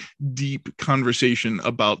very deep conversation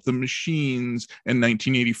about the machines and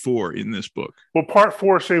 1984 in this book. Well, part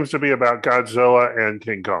 4 seems to be about Godzilla and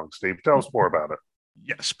King Kong. Steve, tell us more about it.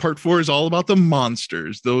 Yes, part 4 is all about the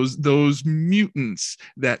monsters, those mutants,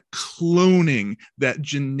 that cloning, that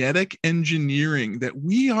genetic engineering, that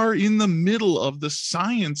we are in the middle of the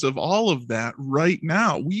science of all of that right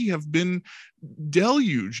now. We have been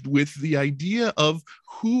deluged with the idea of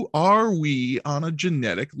who are we on a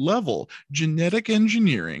genetic level. Genetic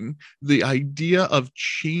engineering, the idea of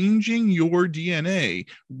changing your DNA,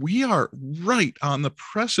 we are right on the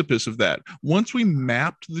precipice of that. Once we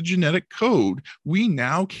mapped the genetic code, we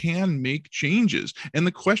now can make changes. And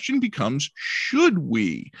the question becomes, should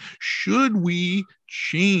we? Should we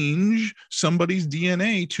change somebody's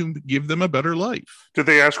DNA to give them a better life? Did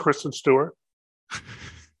they ask Kristen Stewart?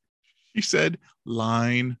 She said,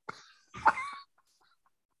 line.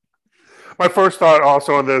 My first thought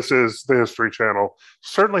also on this is the History Channel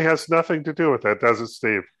certainly has nothing to do with that, does it,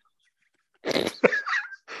 Steve?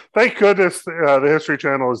 Thank goodness the History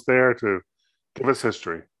Channel is there to give us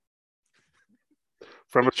history.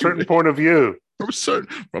 From a certain point of view.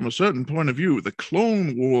 From a certain point of view, the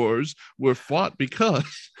Clone Wars were fought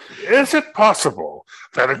because... Is it possible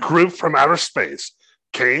that a group from outer space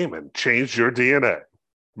came and changed your DNA?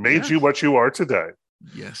 Made you what you are today?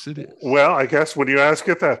 Yes, it is. Well, I guess when you ask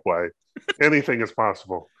it that way, anything is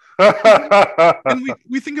possible. And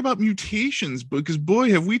we think about mutations, because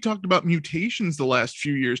boy, have we talked about mutations the last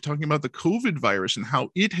few years, talking about the COVID virus and how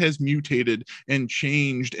it has mutated and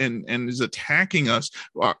changed and is attacking us.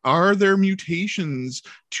 Are there mutations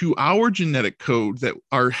to our genetic code that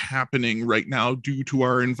are happening right now due to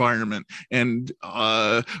our environment? And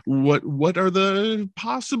what are the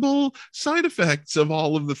possible side effects of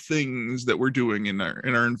all of the things that we're doing in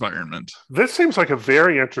our environment? This seems like a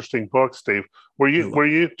very interesting book, Steve.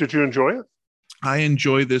 Did you enjoy it? I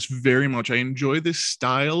enjoy this very much. I enjoy this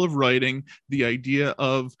style of writing, the idea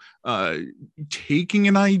of taking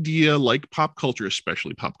an idea like pop culture,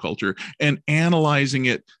 especially pop culture, and analyzing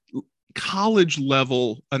it, college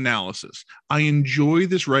level analysis. I enjoy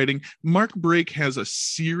this writing. Mark Brake has a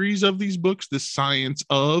series of these books, The Science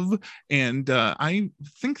of, and I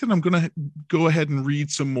think that I'm going to go ahead and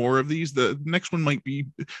read some more of these. The next one might be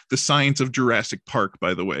The Science of Jurassic Park,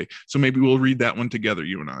 by the way. So maybe we'll read that one together,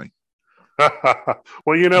 you and I.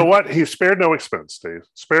 Well, you know what? He spared no expense, Steve.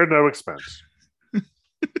 Spared no expense.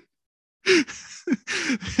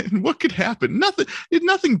 And what could happen?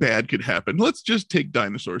 Nothing bad could happen. Let's just take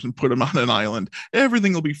dinosaurs and put them on an island.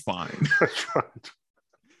 Everything will be fine. That's right.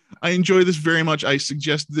 I enjoy this very much. I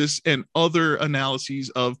suggest this and other analyses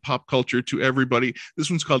of pop culture to everybody. This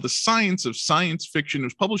one's called The Science of Science Fiction. It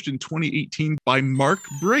was published in 2018 by Mark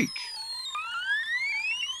Brake.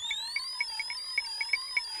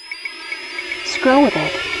 Scroll with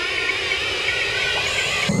it.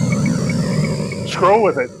 Scroll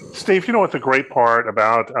with it. Steve, you know what the great part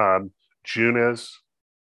about June is?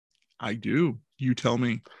 I do. You tell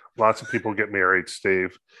me. Lots of people get married,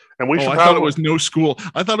 Steve. And I thought it was no school.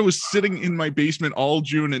 I thought it was sitting in my basement all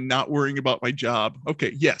June and not worrying about my job.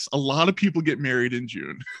 Okay, yes, a lot of people get married in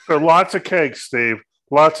June. There are lots of cake, Steve.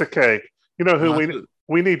 Lots of cake. You know who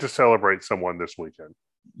we need to celebrate someone this weekend.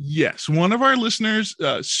 Yes, one of our listeners,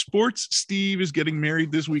 Sports Steve, is getting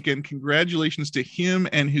married this weekend. Congratulations to him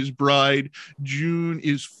and his bride. June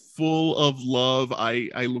is full of love. I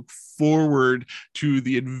look forward to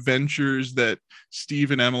the adventures that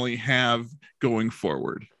Steve and Emily have going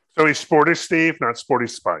forward. So he's Sporty Steve, not Sporty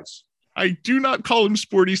Spice. I do not call him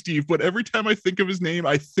Sporty Steve, but every time I think of his name,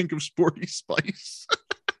 I think of Sporty Spice.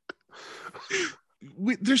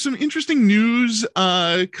 There's some interesting news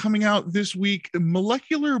coming out this week.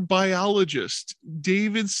 Molecular biologist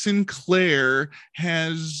David Sinclair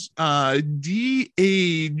has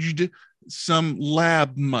de-aged some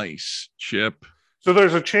lab mice, Chip. So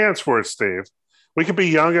there's a chance for us, Steve. We could be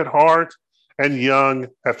young at heart and young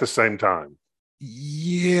at the same time.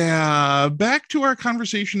 Yeah, back to our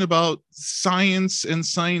conversation about science and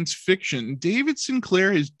science fiction. David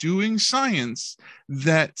Sinclair is doing science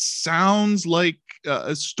that sounds like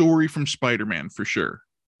a story from Spider-Man for sure.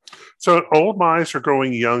 So old mice are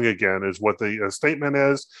growing young again is what the statement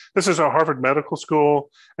is. This is a Harvard Medical School.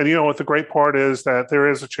 And you know what the great part is that there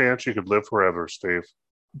is a chance you could live forever, Steve.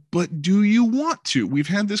 But do you want to? We've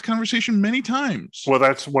had this conversation many times. Well,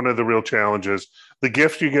 that's one of the real challenges. The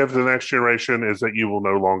gift you give to the next generation is that you will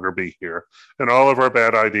no longer be here. And all of our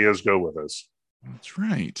bad ideas go with us. That's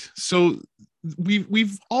right. So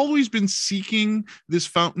we've always been seeking this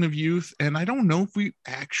fountain of youth, and I don't know if we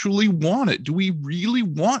actually want it. Do we really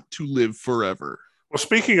want to live forever? Well,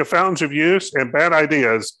 speaking of fountains of youth and bad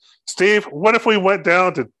ideas, Steve, what if we went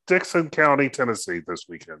down to Dixon County, Tennessee this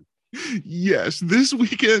weekend? Yes, this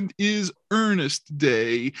weekend is Ernest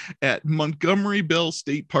Day at Montgomery Bell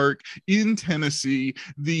State Park in Tennessee,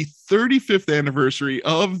 the 35th anniversary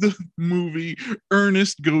of the movie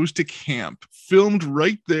Ernest Goes to Camp, filmed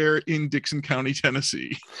right there in Dixon County,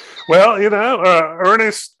 Tennessee. Well, you know,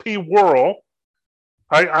 Ernest P. Worrell,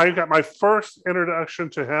 I got my first introduction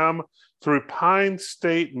to him through Pine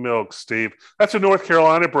State Milk, Steve. That's a North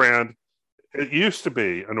Carolina brand. It used to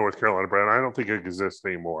be a North Carolina brand. I don't think it exists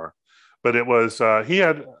anymore. But it was,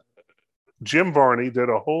 Jim Varney did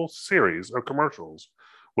a whole series of commercials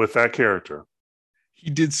with that character.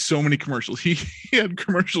 He did so many commercials. He had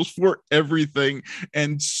commercials for everything,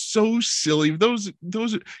 and so silly. Those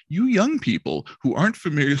you young people who aren't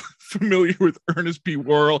familiar with Ernest P.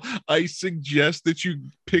 Worrell, I suggest that you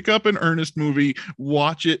pick up an Ernest movie,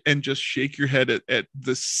 watch it, and just shake your head at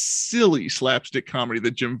the silly slapstick comedy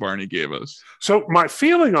that Jim Varney gave us. So my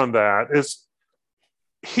feeling on that is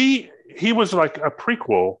he was like a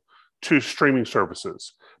prequel to streaming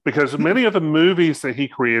services because many of the movies that he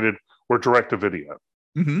created were direct to video.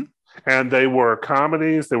 Mm-hmm. And they were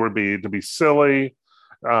comedies. They would be to be silly.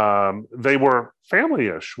 They were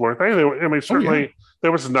family-ish, weren't they? They were, I mean, certainly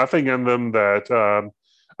there was nothing in them that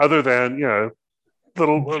other than, you know,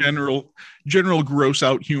 little general gross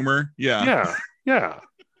out humor. Yeah.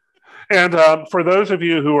 And for those of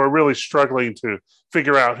you who are really struggling to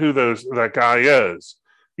figure out who that guy is,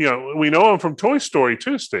 you know, we know him from Toy Story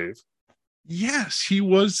too, Steve. Yes, he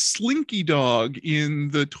was Slinky Dog in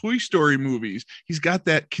the Toy Story movies. He's got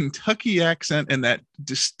that Kentucky accent and that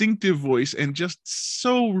distinctive voice and just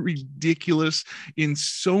so ridiculous in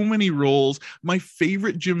so many roles. My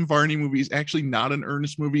favorite Jim Varney movie is actually not an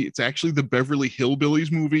Ernest movie. It's actually the Beverly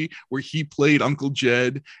Hillbillies movie where he played Uncle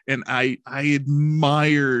Jed. And I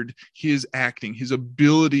admired his acting, his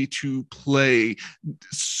ability to play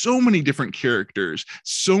so many different characters,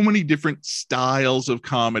 so many different styles of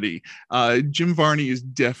comedy. Jim Varney is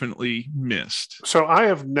definitely missed. So I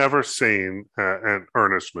have never seen an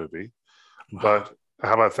Ernest movie, but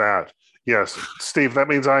how about that? Yes, Steve, that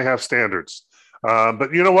means I have standards.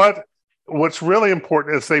 But you know what? What's really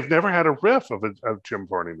important is they've never had a riff of a Jim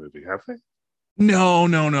Varney movie, have they? No.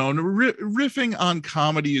 Riffing on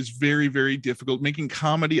comedy is very, very difficult. Making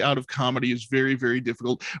comedy out of comedy is very, very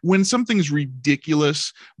difficult. When something's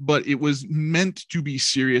ridiculous, but it was meant to be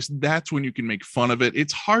serious, that's when you can make fun of it.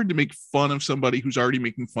 It's hard to make fun of somebody who's already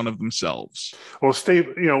making fun of themselves. Well, Steve,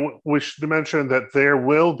 you know, we should mention that there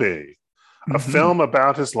will be a film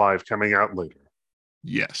about his life coming out later.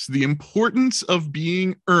 Yes, the importance of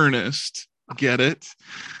being earnest. Get it?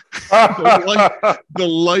 The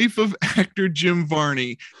life of actor Jim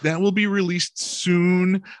Varney, that will be released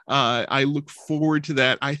soon. I look forward to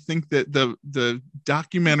that. I think that the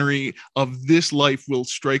documentary of this life will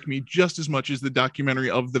strike me just as much as the documentary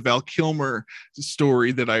of the Val Kilmer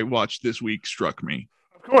story that I watched this week struck me.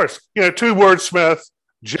 Of course, you know, two wordsmith,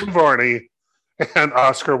 Jim Varney and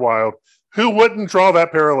Oscar Wilde. Who wouldn't draw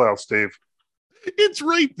that parallel, Steve? It's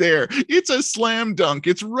right there. It's a slam dunk.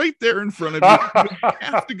 It's right there in front of you. You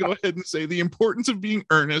have to go ahead and say the importance of being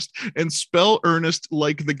earnest and spell earnest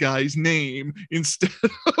like the guy's name instead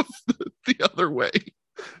of the other way.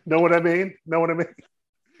 Know what I mean,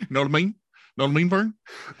 Vern?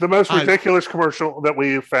 The most ridiculous commercial that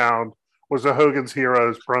we found was the Hogan's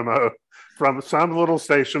Heroes promo from some little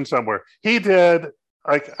station somewhere. He did,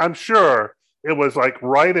 like, I'm sure it was like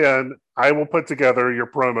right in, I will put together your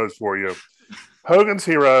promos for you. Hogan's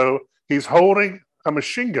Hero. He's holding a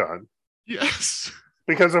machine gun. Yes.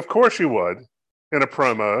 Because of course you would, in a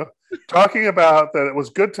promo, talking about that it was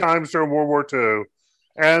good times during World War II.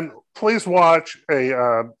 And please watch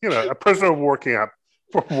a prisoner of war camp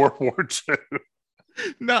from World War II.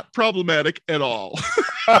 Not problematic at all.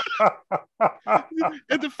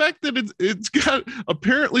 And the fact that it's got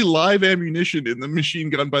apparently live ammunition in the machine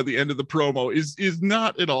gun by the end of the promo is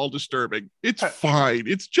not at all disturbing. It's fine.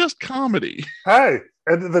 It's just comedy. Hey,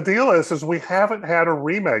 and the deal is we haven't had a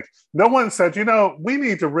remake. No one said, we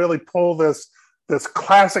need to really pull this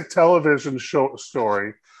classic television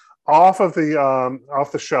story off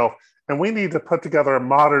the shelf, and we need to put together a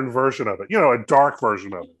modern version of it. A dark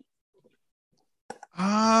version of it.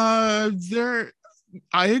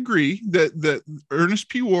 I agree that Ernest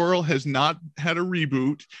P. Worrell has not had a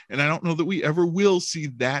reboot, and I don't know that we ever will see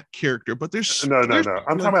that character. But there's no. I'm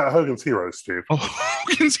talking about Hogan's Heroes, Steve. Oh,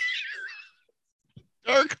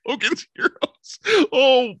 Dark Hogan's Heroes.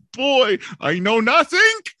 Oh boy, I know nothing.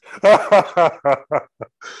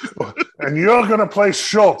 And you're gonna play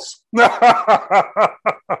Schultz.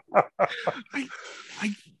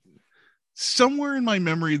 Somewhere in my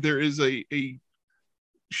memory there is a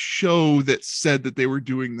show that said that they were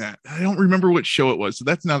doing that. I don't remember what show it was, so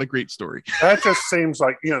that's not a great story. That just seems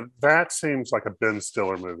like that seems like a Ben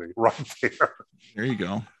Stiller movie right there. There you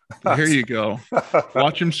go. There you go.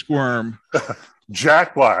 Watch him squirm.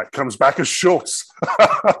 Jack Black comes back as Schultz.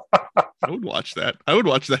 I would watch that. I would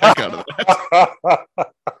watch the heck out of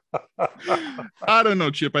that. I don't know,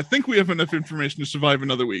 Chip. I think we have enough information to survive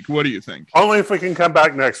another week. What do you think? Only if we can come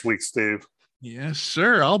back next week, Steve. Yes,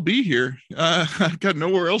 sir. I'll be here. I've got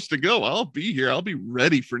nowhere else to go. I'll be here. I'll be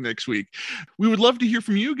ready for next week. We would love to hear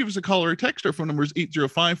from you. Give us a call or a text. Our phone number is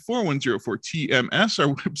 805-410-4TMS.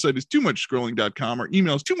 Our website is toomuchscrolling.com. Our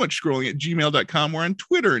email is toomuchscrolling@gmail.com. We're on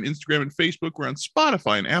Twitter and Instagram and Facebook. We're on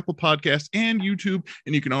Spotify and Apple Podcasts and YouTube.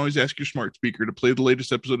 And you can always ask your smart speaker to play the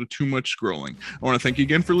latest episode of Too Much Scrolling. I want to thank you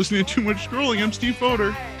again for listening to Too Much Scrolling. I'm Steve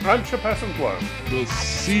Fodor. I'm Chip Hessenflow. We'll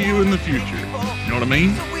see you in the future. You know what I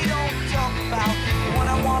mean? What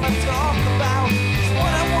I want to talk about is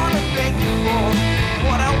what I want to thank you for.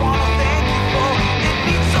 What I want to thank you for. It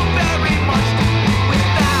means so very much to me.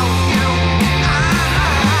 Without you,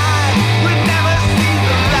 I would never see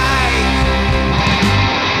the light.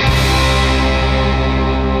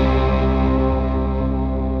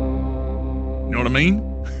 You know what I mean?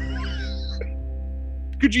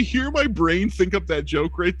 Could you hear my brain think up that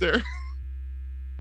joke right there?